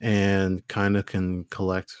and kind of can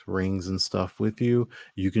collect rings and stuff with you.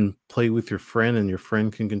 You can play with your friend, and your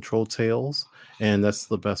friend can control Tails. And that's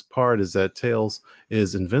the best part, is that Tails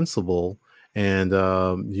is invincible, and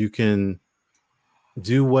you can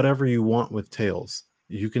do whatever you want with Tails.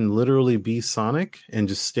 You can literally be Sonic and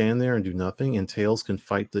just stand there and do nothing, and Tails can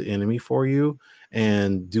fight the enemy for you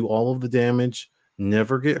and do all of the damage,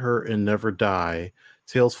 never get hurt, and never die.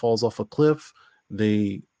 Tails falls off a cliff,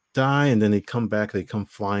 they die, and then they come back, they come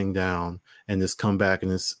flying down, and just come back,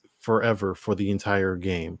 and it's forever for the entire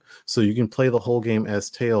game. So you can play the whole game as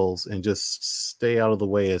Tails and just stay out of the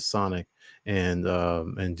way as Sonic and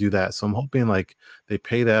do that. So I'm hoping like they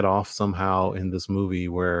pay that off somehow in this movie,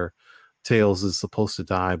 where Tails is supposed to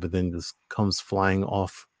die, but then just comes flying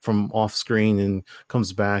off from off screen and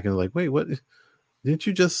comes back and like, wait, what? Didn't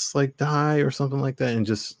you just like die or something like that? And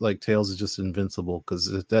just like Tails is just invincible,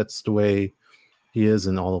 because that's the way he is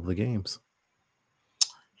in all of the games.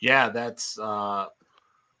 Yeah, that's yeah,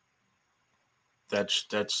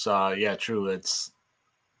 true.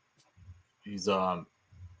 He's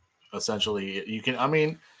essentially, you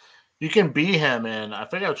can be him, and I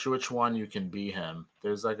forget which one you can be him.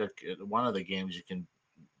 There's like one of the games you can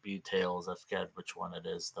be Tails. I forget which one it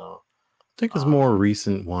is though. I think it's more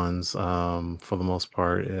recent ones, for the most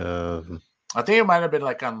part. I think it might have been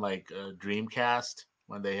like on like Dreamcast,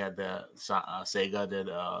 when they had the Sega did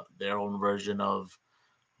their own version of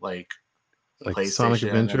like PlayStation Sonic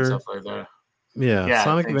Adventure and stuff like that. Yeah,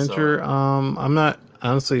 Sonic Adventure. So. I'm not,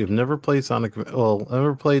 honestly, I've never played Sonic. Well, I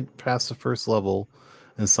never played past the first level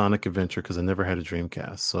in Sonic Adventure because I never had a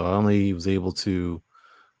Dreamcast. So I only was able to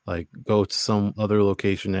like go to some other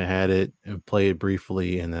location that had it and play it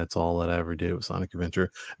briefly, and that's all that I ever did with Sonic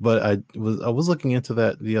Adventure. But I was looking into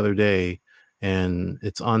that the other day, and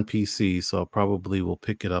it's on PC, so I probably will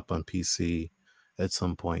pick it up on PC at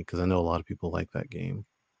some point, because I know a lot of people like that game.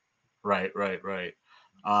 Right.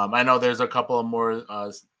 I know there's a couple of more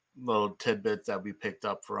little tidbits that we picked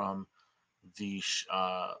up from the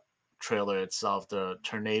trailer itself. The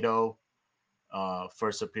tornado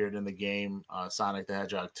first appeared in the game Sonic the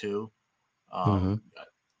Hedgehog 2. I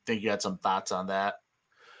think you had some thoughts on that.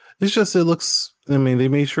 It's just, it looks, I mean, they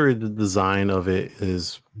made sure the design of it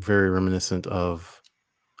is very reminiscent of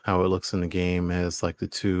how it looks in the game. It has like the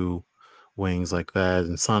two wings like that,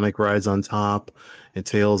 and Sonic rides on top, and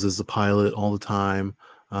Tails is the pilot all the time.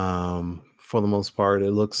 For the most part,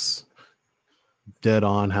 it looks dead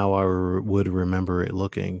on how I would remember it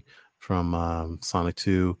looking from Sonic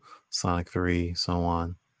 2, Sonic 3, so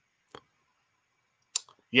on.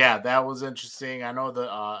 Yeah, that was interesting. I know the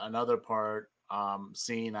another part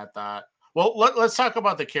scene, I thought, well, let's talk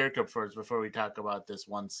about the character first before we talk about this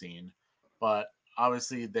one scene. But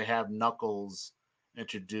obviously they have Knuckles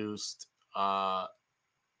introduced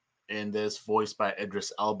in this, voiced by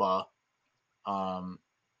Idris Elba.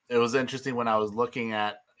 It was interesting when I was looking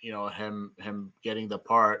at him getting the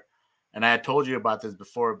part, and I had told you about this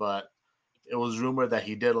before, but it was rumored that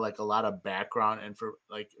he did like a lot of background and for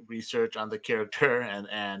like research on the character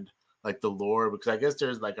and like the lore, because I guess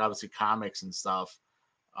there's like obviously comics and stuff,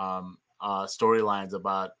 storylines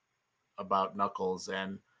about Knuckles,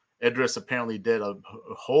 and Idris apparently did a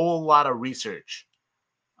whole lot of research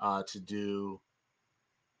to do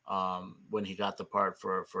when he got the part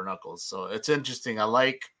for Knuckles. So it's interesting. I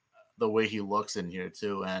like the way he looks in here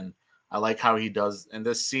too, and I like how he does in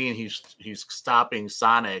this scene. He's stopping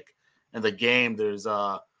Sonic in the game. There's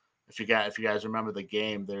if you guys remember the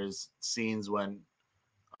game, there's scenes when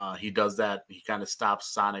he does that. He kind of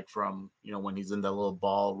stops Sonic from, when he's in the little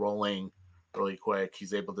ball rolling really quick,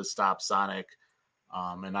 he's able to stop Sonic.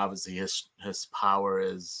 And obviously his power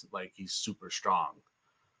is like, he's super strong.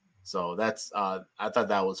 So that's I thought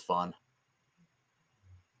that was fun.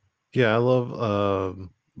 Yeah, I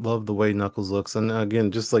love the way Knuckles looks, and again,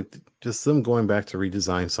 just them going back to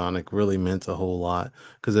redesign Sonic really meant a whole lot,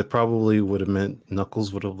 because it probably would have meant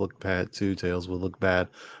Knuckles would have looked bad too, Tails would look bad,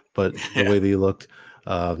 but the way they looked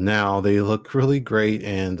now, they look really great.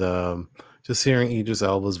 And just hearing Idris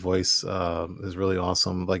Elba's voice is really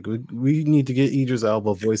awesome. Like we need to get Idris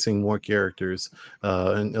Elba voicing more characters,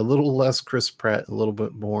 and a little less Chris Pratt, a little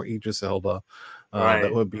bit more Idris Elba. That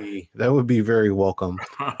Right. would be very welcome.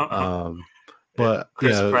 Yeah, But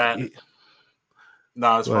Chris Pratt. y-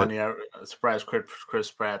 No, it's but funny. I'm surprised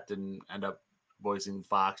Chris Pratt didn't end up voicing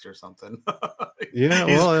Fox or something. yeah,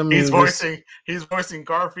 he's well, I he's mean, there's voicing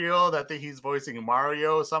Garfield. I think he's voicing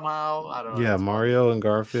Mario somehow. I don't know. yeah, It's funny. Mario and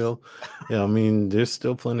Garfield. Yeah, I mean, there's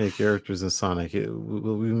still plenty of characters in Sonic.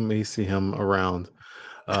 We may see him around.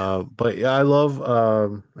 But yeah, I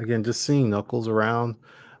love again just seeing Knuckles around.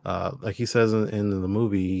 Like he says in the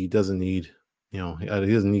movie, he doesn't need he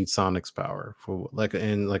doesn't need Sonic's power for like I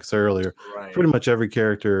said earlier, Right. pretty much every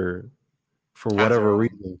character for Has their whatever own.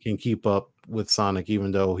 reason can keep up with Sonic,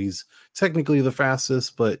 even though he's technically the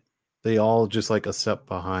fastest, but they all just like a step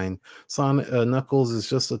behind. Sonic Knuckles is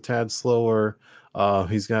just a tad slower.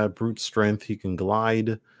 He's got brute strength. He can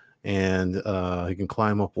glide and he can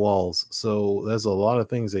climb up walls. So there's a lot of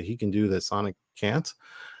things that he can do that Sonic can't.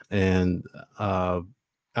 And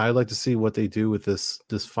I'd like to see what they do with this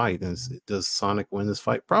fight. Does Sonic win this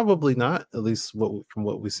fight? Probably not. At least from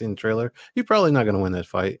what we see in the trailer, he's probably not going to win that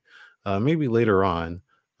fight. Maybe later on,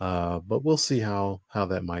 but we'll see how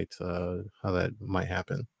that might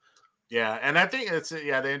happen. Yeah, and I think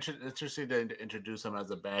they interesting to introduce him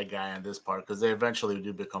as a bad guy in this part because they eventually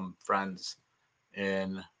do become friends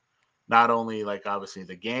in not only like obviously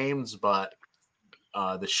the games but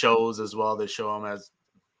the shows as well. They show him as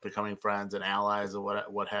becoming friends and allies or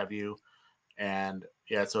what have you. And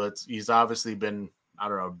yeah, so he's obviously been, I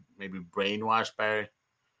don't know, maybe brainwashed by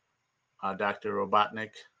Dr.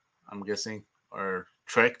 Robotnik, I'm guessing, or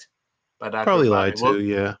tricked by Dr. Probably lied Robotnik. to, Well,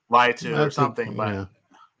 yeah. lied to I or think, something, but yeah.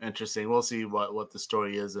 interesting. We'll see what the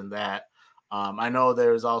story is in that. I know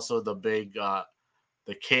there's also the big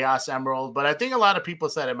the Chaos Emerald, but I think a lot of people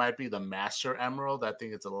said it might be the Master Emerald. I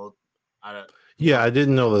think it's a little, I don't, Yeah, some, I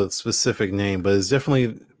didn't know the specific name, but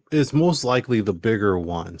it's most likely the bigger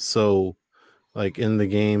one. So, like in the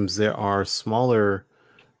games, there are smaller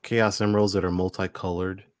Chaos Emeralds that are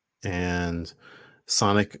multicolored, and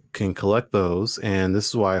Sonic can collect those. And this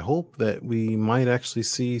is why I hope that we might actually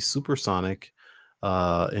see Super Sonic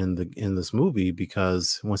in this movie,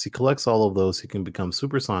 because once he collects all of those, he can become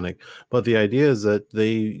Super Sonic. But the idea is that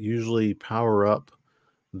they usually power up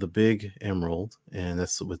the big emerald, and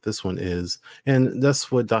that's what this one is, and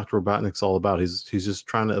that's what Dr. Robotnik's all about. He's just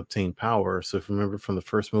trying to obtain power. So if you remember from the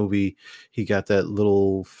first movie, he got that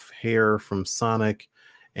little hair from Sonic,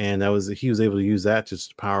 and he was able to use that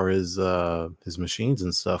just to power his machines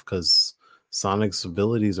and stuff, because Sonic's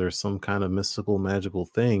abilities are some kind of mystical magical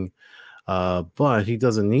thing. But he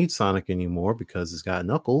doesn't need Sonic anymore because he's got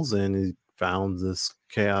Knuckles and he found this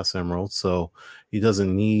Chaos Emerald. So he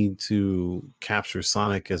doesn't need to capture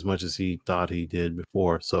Sonic as much as he thought he did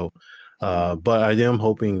before. So, but I am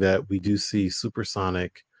hoping that we do see Super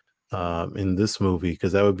Sonic in this movie,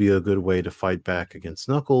 because that would be a good way to fight back against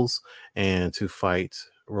Knuckles and to fight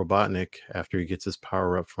Robotnik after he gets his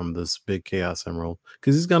power up from this big Chaos Emerald,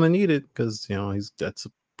 because he's gonna need it, because that's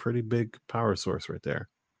a pretty big power source right there.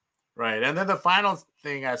 right. And then the final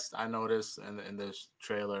thing I noticed in this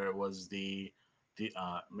trailer was the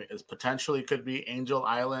is potentially could be Angel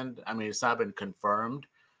Island. I mean, it's not been confirmed,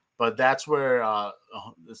 but that's where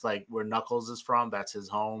it's like where Knuckles is from. That's his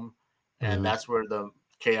home, and Mhm. that's where the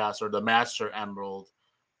Chaos or the Master Emerald.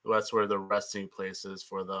 That's where the resting place is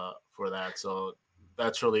for that. So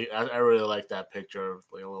that's really I really like that picture of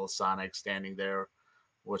like a little Sonic standing there,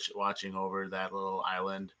 which watching over that little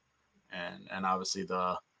island, and obviously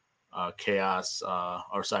the Chaos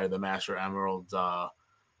or sorry the Master Emerald.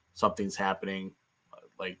 Something's happening,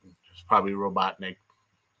 like probably Robotnik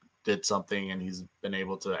did something and he's been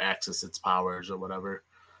able to access its powers or whatever.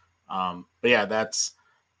 But yeah, that's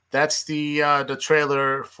the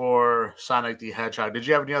trailer for Sonic the Hedgehog. Did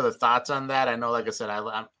you have any other thoughts on that? I know, like I said,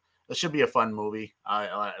 it should be a fun movie.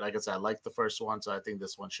 Like I said, I like the first one, so I think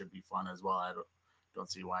this one should be fun as well. I don't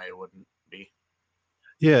see why it wouldn't be.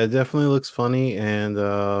 Yeah, it definitely looks funny, and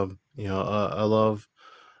I love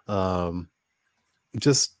um,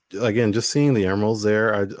 just again just seeing the emeralds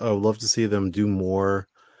there. I would love to see them do more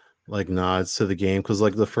like nods to the game, because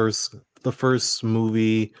like the first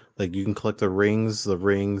movie, like you can collect the rings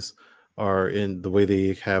are in the way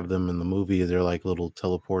they have them in the movie, they're like little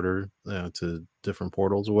teleporter to different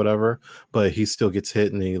portals or whatever, but he still gets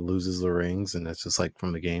hit and he loses the rings, and that's just like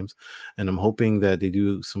from the games. And I'm hoping that they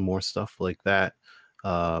do some more stuff like that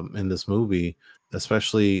in this movie,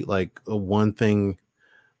 especially like one thing.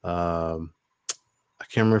 I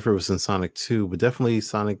can't remember if it was in Sonic 2, but definitely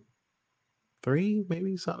Sonic 3,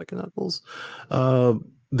 maybe Sonic and Knuckles.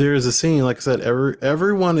 There's a scene, like I said,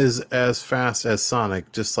 everyone is as fast as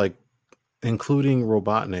Sonic, just like including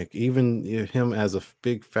Robotnik, even him as a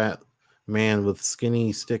big fat man with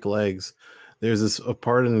skinny stick legs. There's a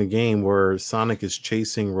part in the game where Sonic is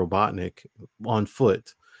chasing Robotnik on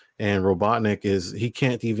foot, and Robotnik he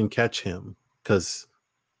can't even catch him because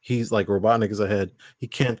he's like, Robotnik is ahead. He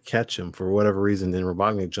can't catch him for whatever reason. Then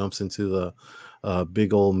Robotnik jumps into the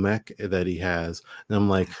big old mech that he has, and I'm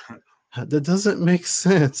like, that doesn't make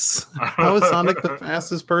sense. How is Sonic the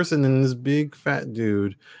fastest person and this big fat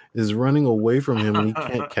dude is running away from him and he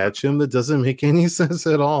can't catch him? That doesn't make any sense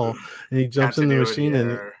at all. And he jumps in the machine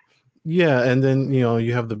and and then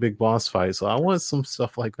you have the big boss fight. So I want some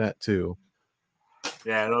stuff like that too.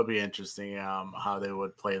 Yeah, it'll be interesting how they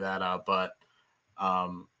would play that out. But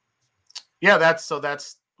that's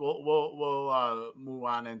we'll move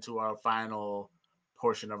on into our final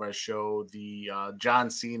portion of our show, the John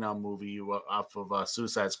Cena movie off of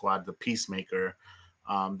Suicide Squad, The Peacemaker.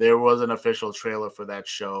 There was an official trailer for that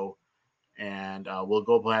show, and we'll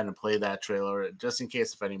go ahead and play that trailer just in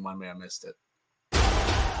case if anyone may have missed it.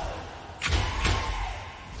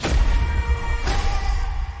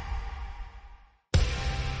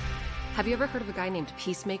 Have you ever heard of a guy named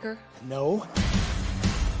Peacemaker? No.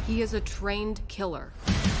 He is a trained killer.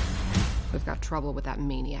 We've got trouble with that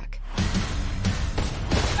maniac.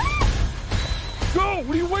 Go! What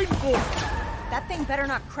are you waiting for? That thing better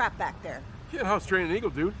not crap back there. Can't house train an eagle,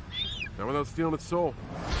 dude. Not without stealing its soul.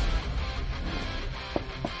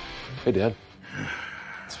 Hey, Dad.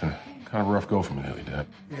 It's been kind of a rough go for me lately, Dad.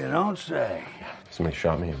 You don't say. Somebody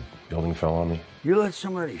shot me and the building fell on me. You let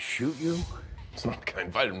somebody shoot you? It's not the guy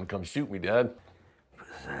invited him to come shoot me, Dad.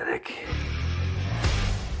 Pathetic.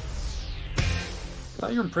 I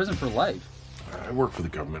thought you were in prison for life. I work for the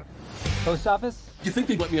government. Post office? You think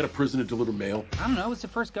they'd let me out of prison to deliver mail? I don't know. It's the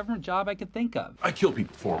first government job I could think of. I kill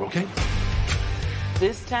people for them, okay?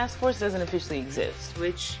 This task force doesn't officially exist,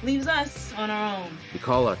 which leaves us on our own. We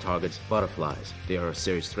call our targets butterflies. They are a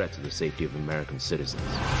serious threat to the safety of American citizens.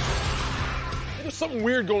 There's something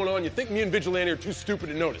weird going on. You think me and Vigilante are too stupid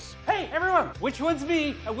to notice? Hey, everyone! Which one's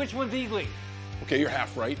me and which one's Eagly? Okay, you're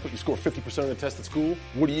half right, but you score 50% on the test at school.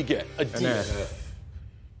 What do you get? A D.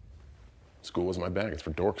 School was my bag. It's for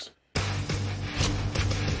dorks.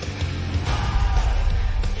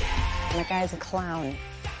 That guy's a clown.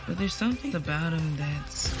 But there's something about him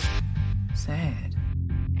that's sad.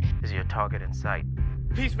 Is your target in sight?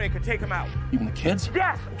 Peacemaker, take him out. Even the kids?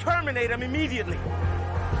 Yes! Terminate him immediately.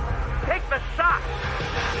 Take the shot!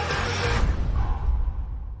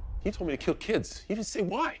 He told me to kill kids. He didn't say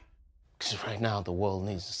why. Because right now the world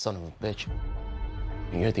needs a son of a bitch.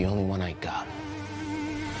 And you're the only one I got.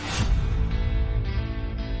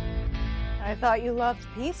 I thought you loved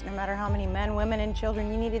peace, no matter how many men, women, and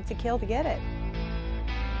children you needed to kill to get it.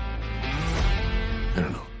 I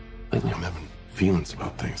don't know. Lately I'm having feelings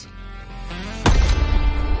about things.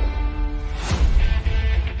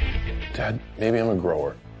 Dad, maybe I'm a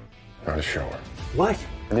grower, not a shower. What?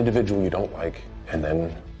 An individual you don't like, and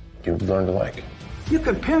then you learn to like. You're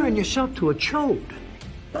comparing yourself to a chode.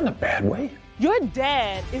 Not in a bad way. Your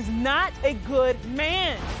dad is not a good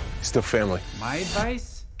man. Still family. My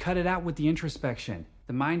advice? Cut it out with the introspection.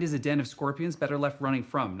 The mind is a den of scorpions better left running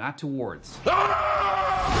from, not towards. You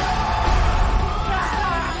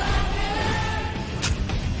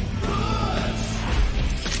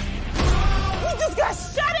just got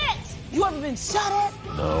shot at! You ever been shot at?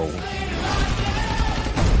 No.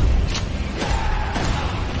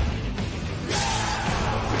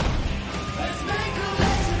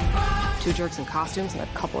 Two jerks in costumes and a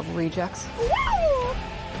couple of rejects.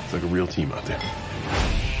 It's like a real team out there.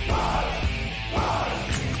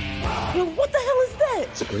 Yo, what the hell is that?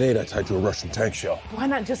 It's a grenade I tied to a Russian tank shell. Why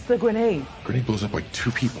not just the grenade? Grenade blows up like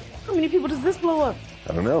 2 people. How many people does this blow up?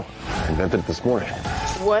 I don't know. I invented it this morning.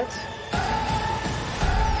 What?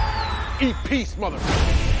 Eat peace, mother.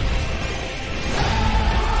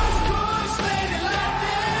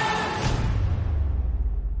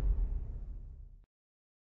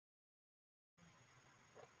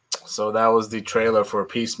 So that was the trailer for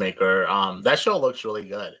Peacemaker. That show looks really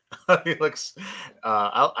good. It looks.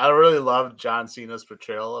 I really love John Cena's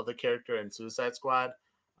portrayal of the character in Suicide Squad.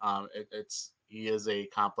 He is a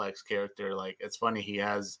complex character. Like, it's funny. He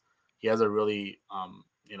has a really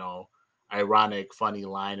ironic, funny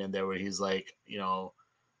line in there where he's like,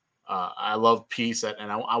 I love peace and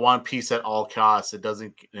I want peace at all costs. He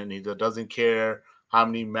doesn't care how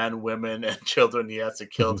many men, women, and children he has to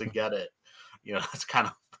kill to get it. It's kind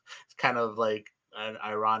of like an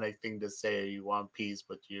ironic thing to say. You want peace,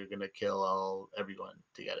 but you're gonna kill everyone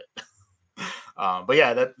to get it. But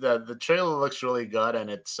yeah, the trailer looks really good, and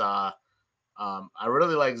it's I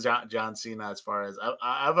really like John Cena as far as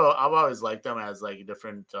I've always liked him as like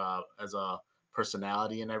different as a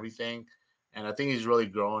personality and everything. And I think he's really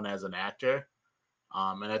grown as an actor.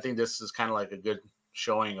 And I think this is kind of like a good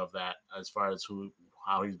showing of that as far as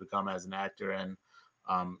how he's become as an actor. And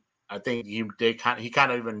I think he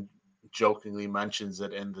kind of even jokingly mentions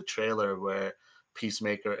it in the trailer where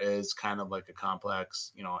Peacemaker is kind of like a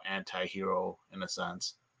complex, anti-hero in a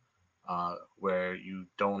sense, where you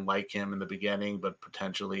don't like him in the beginning, but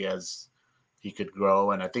potentially as he could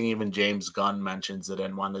grow. And I think even James Gunn mentions it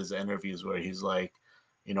in one of his interviews where he's like,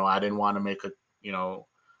 I didn't want to make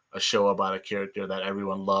a show about a character that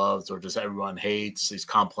everyone loves or just everyone hates. He's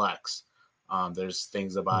complex. There's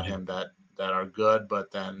things about him that are good,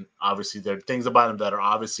 but then obviously there are things about him that are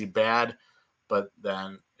obviously bad, but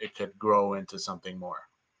then it could grow into something more.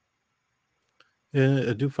 Yeah,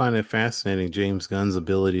 I do find it fascinating, James Gunn's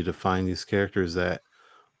ability to find these characters that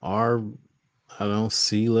are, I don't know,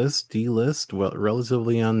 C-list, D-list, well,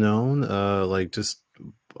 relatively unknown, like just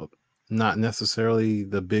not necessarily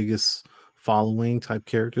the biggest following type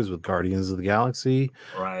characters with Guardians of the Galaxy,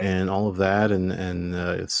 right, and all of that,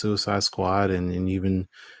 and Suicide Squad, and even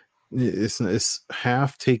it's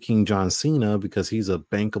half taking John Cena because he's a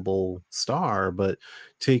bankable star, but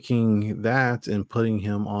taking that and putting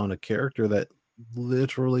him on a character that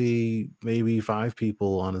literally maybe 5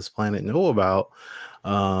 people on this planet know about,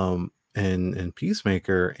 and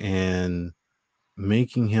Peacemaker, and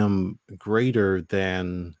making him greater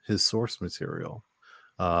than his source material,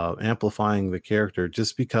 amplifying the character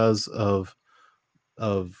just because of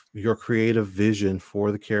your creative vision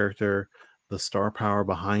for the character, the star power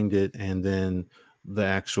behind it, and then the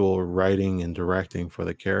actual writing and directing for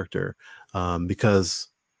the character. Because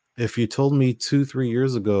if you told me 2-3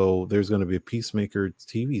 years ago there's going to be a Peacemaker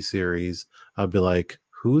TV series, I'd be like,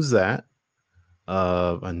 who's that?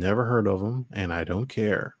 I never heard of him and I don't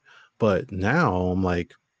care. But now I'm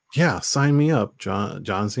like, yeah, sign me up.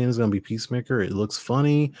 John Cena is going to be Peacemaker. It looks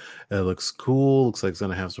funny. It looks cool. Looks like it's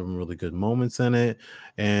going to have some really good moments in it.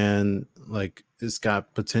 And like, it's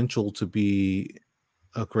got potential to be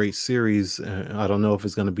a great series. I don't know if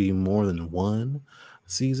it's going to be more than one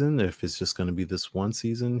season, if it's just going to be this one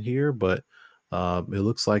season here, but it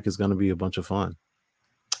looks like it's going to be a bunch of fun.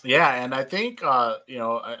 Yeah, and I think I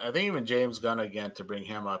think even James Gunn, again, to bring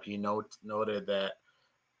him up, he noted that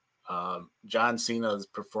John Cena's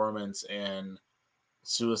performance in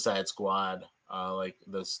Suicide Squad, like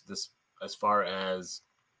this as far as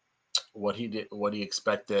what he did, what he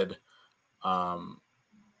expected, as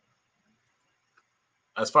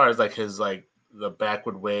far as like his like the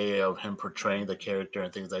backward way of him portraying the character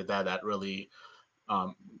and things like that, that really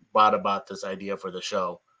brought about this idea for the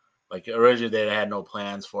show. Like originally they had no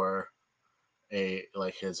plans for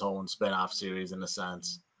his own spinoff series in a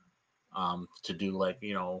sense, to do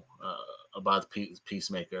about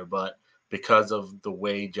Peacemaker, but because of the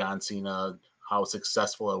way John Cena, how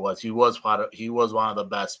successful it was, he was one of the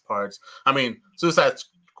best parts. I mean, Suicide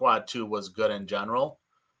Squad 2 was good in general.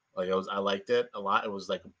 I liked it a lot. It was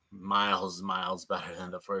like miles better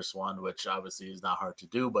than the first one, which obviously is not hard to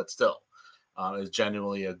do, but still, it's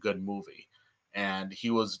genuinely a good movie. And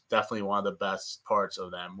he was definitely one of the best parts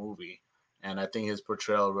of that movie. And I think his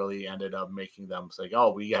portrayal really ended up making them say,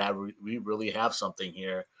 "Oh, we really have something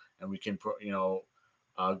here, and we can,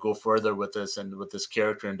 go further with this and with this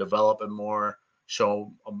character and develop it more,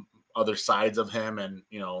 show other sides of him, and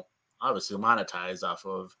obviously monetize off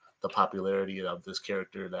of the popularity of this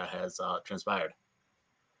character that has transpired."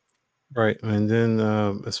 Right, and then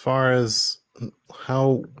as far as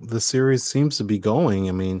how the series seems to be going,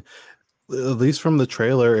 I mean, at least from the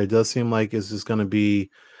trailer, it does seem like it's just going to be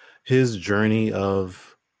his journey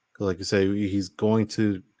of, like you say, he's going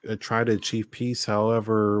to try to achieve peace,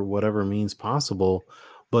 however, whatever means possible.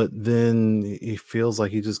 But then he feels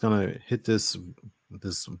like he's just going to hit this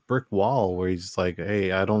brick wall where he's like,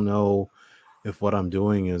 hey, I don't know if what I'm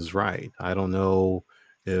doing is right. I don't know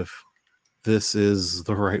if this is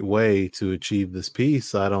the right way to achieve this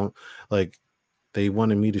peace. I don't like, they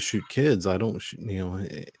wanted me to shoot kids. I don't,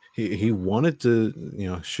 he wanted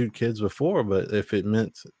to, shoot kids before, but if it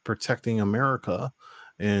meant protecting America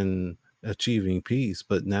and achieving peace,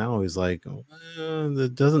 but now he's like,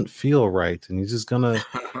 that doesn't feel right. And he's just going to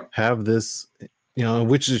have this,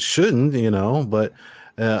 which it shouldn't, but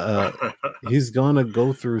he's going to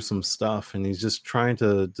go through some stuff, and he's just trying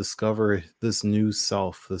to discover this new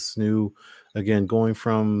self, this new, again, going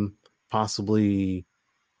from possibly,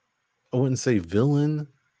 I wouldn't say villain,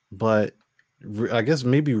 but I guess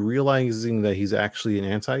maybe realizing that he's actually an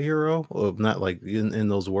anti-hero, or not like in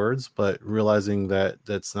those words, but realizing that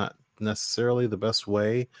that's not necessarily the best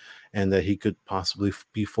way, and that he could possibly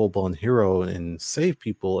be full-blown hero and save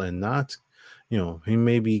people and not, he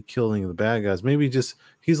may be killing the bad guys. Maybe just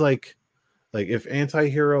he's like if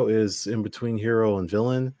anti-hero is in between hero and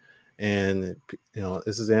villain, and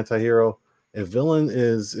this is anti-hero. If villain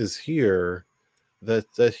is here,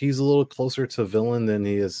 that he's a little closer to villain than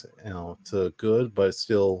he is to good, but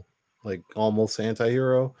still like almost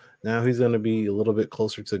anti-hero. Now he's going to be a little bit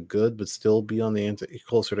closer to good, but still be on the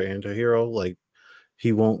closer to anti-hero. Like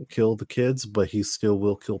he won't kill the kids, but he still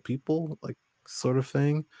will kill people, like sort of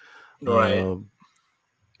thing. Right.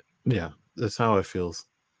 Yeah, that's how it feels.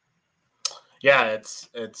 Yeah, it's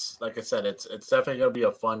like I said, it's definitely gonna be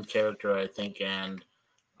a fun character, I think, and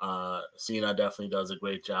Cena definitely does a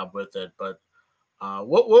great job with it. But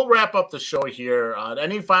we'll wrap up the show here.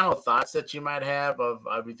 Any final thoughts that you might have of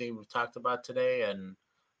everything we've talked about today? And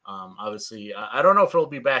obviously, I don't know if it'll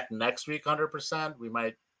be back next week 100%. We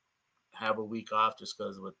might have a week off just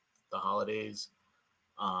because with the holidays.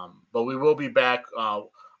 But we will be back.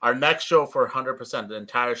 Our next show for 100%, the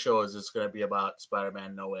entire show is just going to be about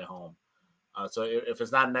Spider-Man No Way Home. So if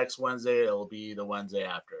it's not next Wednesday, it'll be the Wednesday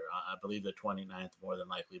after. I believe the 29th, more than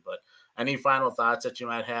likely. But any final thoughts that you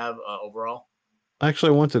might have overall? Actually,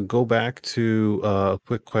 I want to go back to a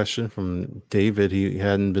quick question from David. He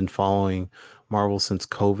hadn't been following Marvel since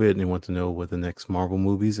COVID, and he wanted to know what the next Marvel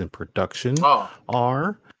movies in production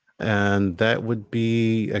are. And that would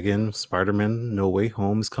be, again, Spider-Man No Way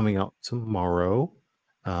Home is coming out tomorrow,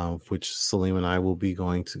 which Salim and I will be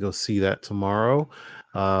going to go see that tomorrow.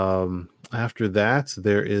 After that,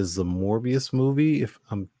 there is the Morbius movie. If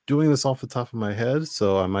I'm doing this off the top of my head,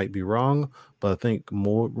 so I might be wrong, but I think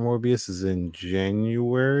Morbius is in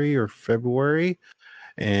January or February,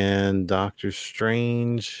 and Doctor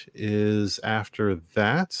Strange is after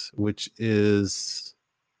that, which is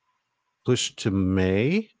pushed to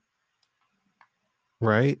May,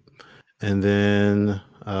 right? And then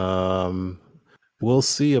we'll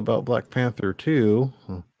see about Black Panther 2.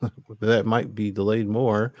 That might be delayed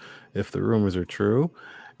more if the rumors are true.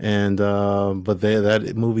 And but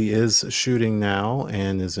that movie is shooting now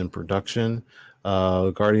and is in production.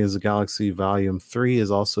 Guardians of the Galaxy Volume 3 is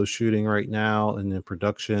also shooting right now and in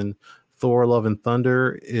production. Thor Love and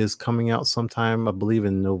Thunder is coming out sometime, I believe,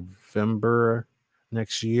 in November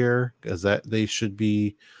next year, because that they should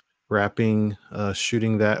be wrapping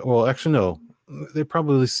shooting that. Well, actually no, they're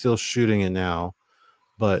probably still shooting it now,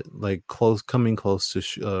 but like coming close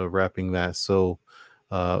to wrapping that. So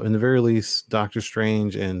in the very least, Doctor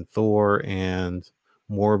Strange and Thor and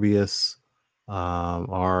Morbius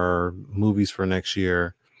are movies for next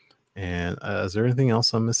year. And is there anything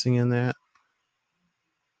else I'm missing in that?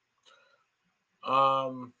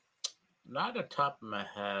 Not at the top of my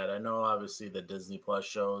head. I know obviously the Disney Plus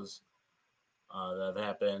shows that have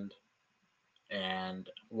happened, and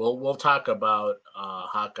we'll talk about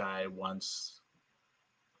Hawkeye once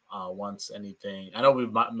anything. I know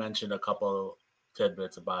we've mentioned a couple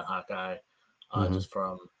tidbits about Hawkeye, just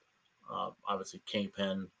from obviously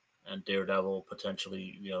Kingpin and Daredevil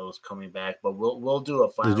potentially, is coming back. But we'll do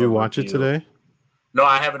a final. Did you watch review. it today? No,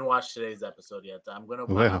 I haven't watched today's episode yet. I'm gonna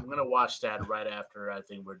Yeah. I'm gonna watch that right after I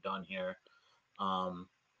think we're done here.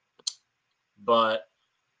 But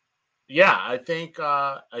yeah, I think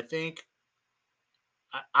I'm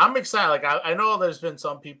excited. Like I know there's been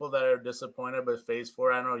some people that are disappointed with Phase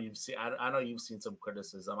 4. I know you've seen. I know you've seen some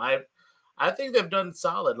criticism. I think they've done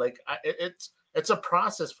solid. Like it's a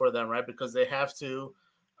process for them, right? Because they have to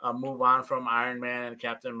move on from Iron Man and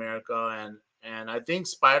Captain America, and I think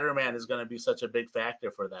Spider-Man is going to be such a big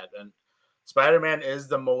factor for that. And Spider-Man is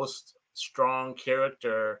the most strong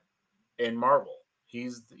character in Marvel. He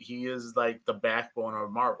is like the backbone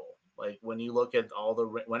of Marvel. Like when you look at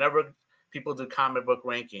whenever people do comic book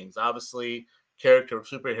rankings, obviously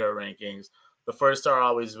superhero rankings, the first are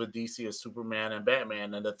always with DC is Superman and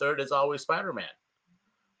Batman, and the third is always Spider-Man.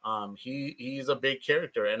 He's a big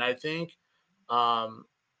character, and I think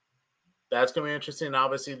that's going to be interesting.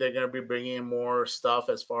 Obviously, they're going to be bringing in more stuff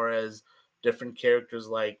as far as different characters,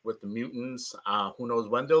 like with the mutants. Who knows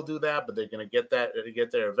when they'll do that, but they're going to get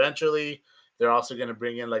there eventually. They're also going to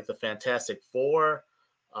bring in like the Fantastic Four.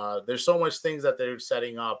 There's so much things that they're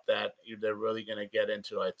setting up that they're really going to get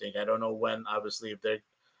into. I think. I don't know when. Obviously,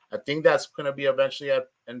 I think that's going to be eventually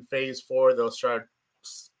in Phase 4. They'll start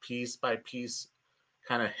piece by piece,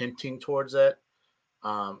 kind of hinting towards it.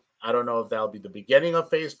 I don't know if that'll be the beginning of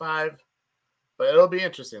Phase 5. But it'll be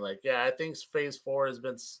interesting. Like, yeah, I think Phase 4 has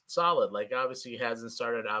been solid. Like, obviously, it hasn't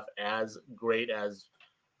started off as great as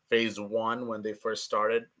Phase 1 when they first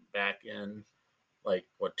started back in,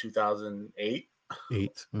 2008?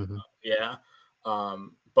 8. Mm-hmm. Yeah.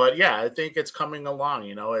 But, yeah, I think it's coming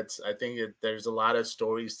along. I think there's a lot of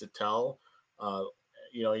stories to tell.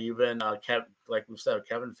 even like we said,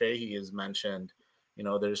 Kevin Feige has mentioned,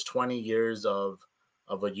 there's 20 years of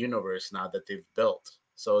a universe now that they've built.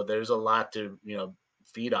 So there's a lot to,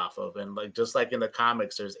 feed off of. And just like in the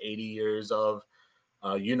comics, there's 80 years of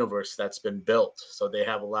universe that's been built. So they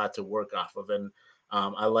have a lot to work off of. And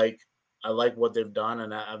I like what they've done,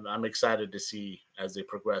 and I'm excited to see as they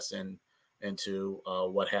progress into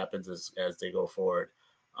what happens as they go forward.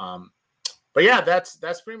 But yeah,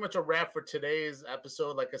 that's pretty much a wrap for today's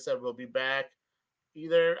episode. Like I said, we'll be back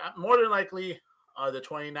either more than likely the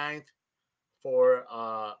 29th for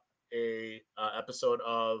a episode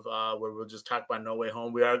of where we'll just talk about No Way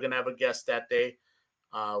Home. We are going to have a guest that day.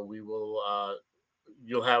 You'll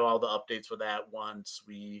have all the updates for that once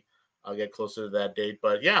we get closer to that date.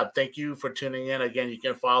 But yeah, thank you for tuning in. Again, you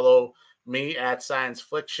can follow me at Science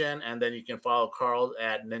Fliction, and then you can follow Carl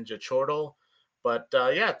at Ninja Chortle. But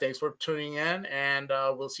yeah, thanks for tuning in, and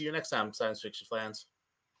we'll see you next time, Science Fiction fans.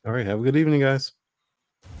 All right, have a good evening, guys.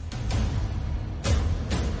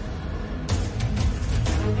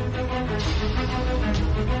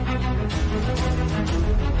 Thank you.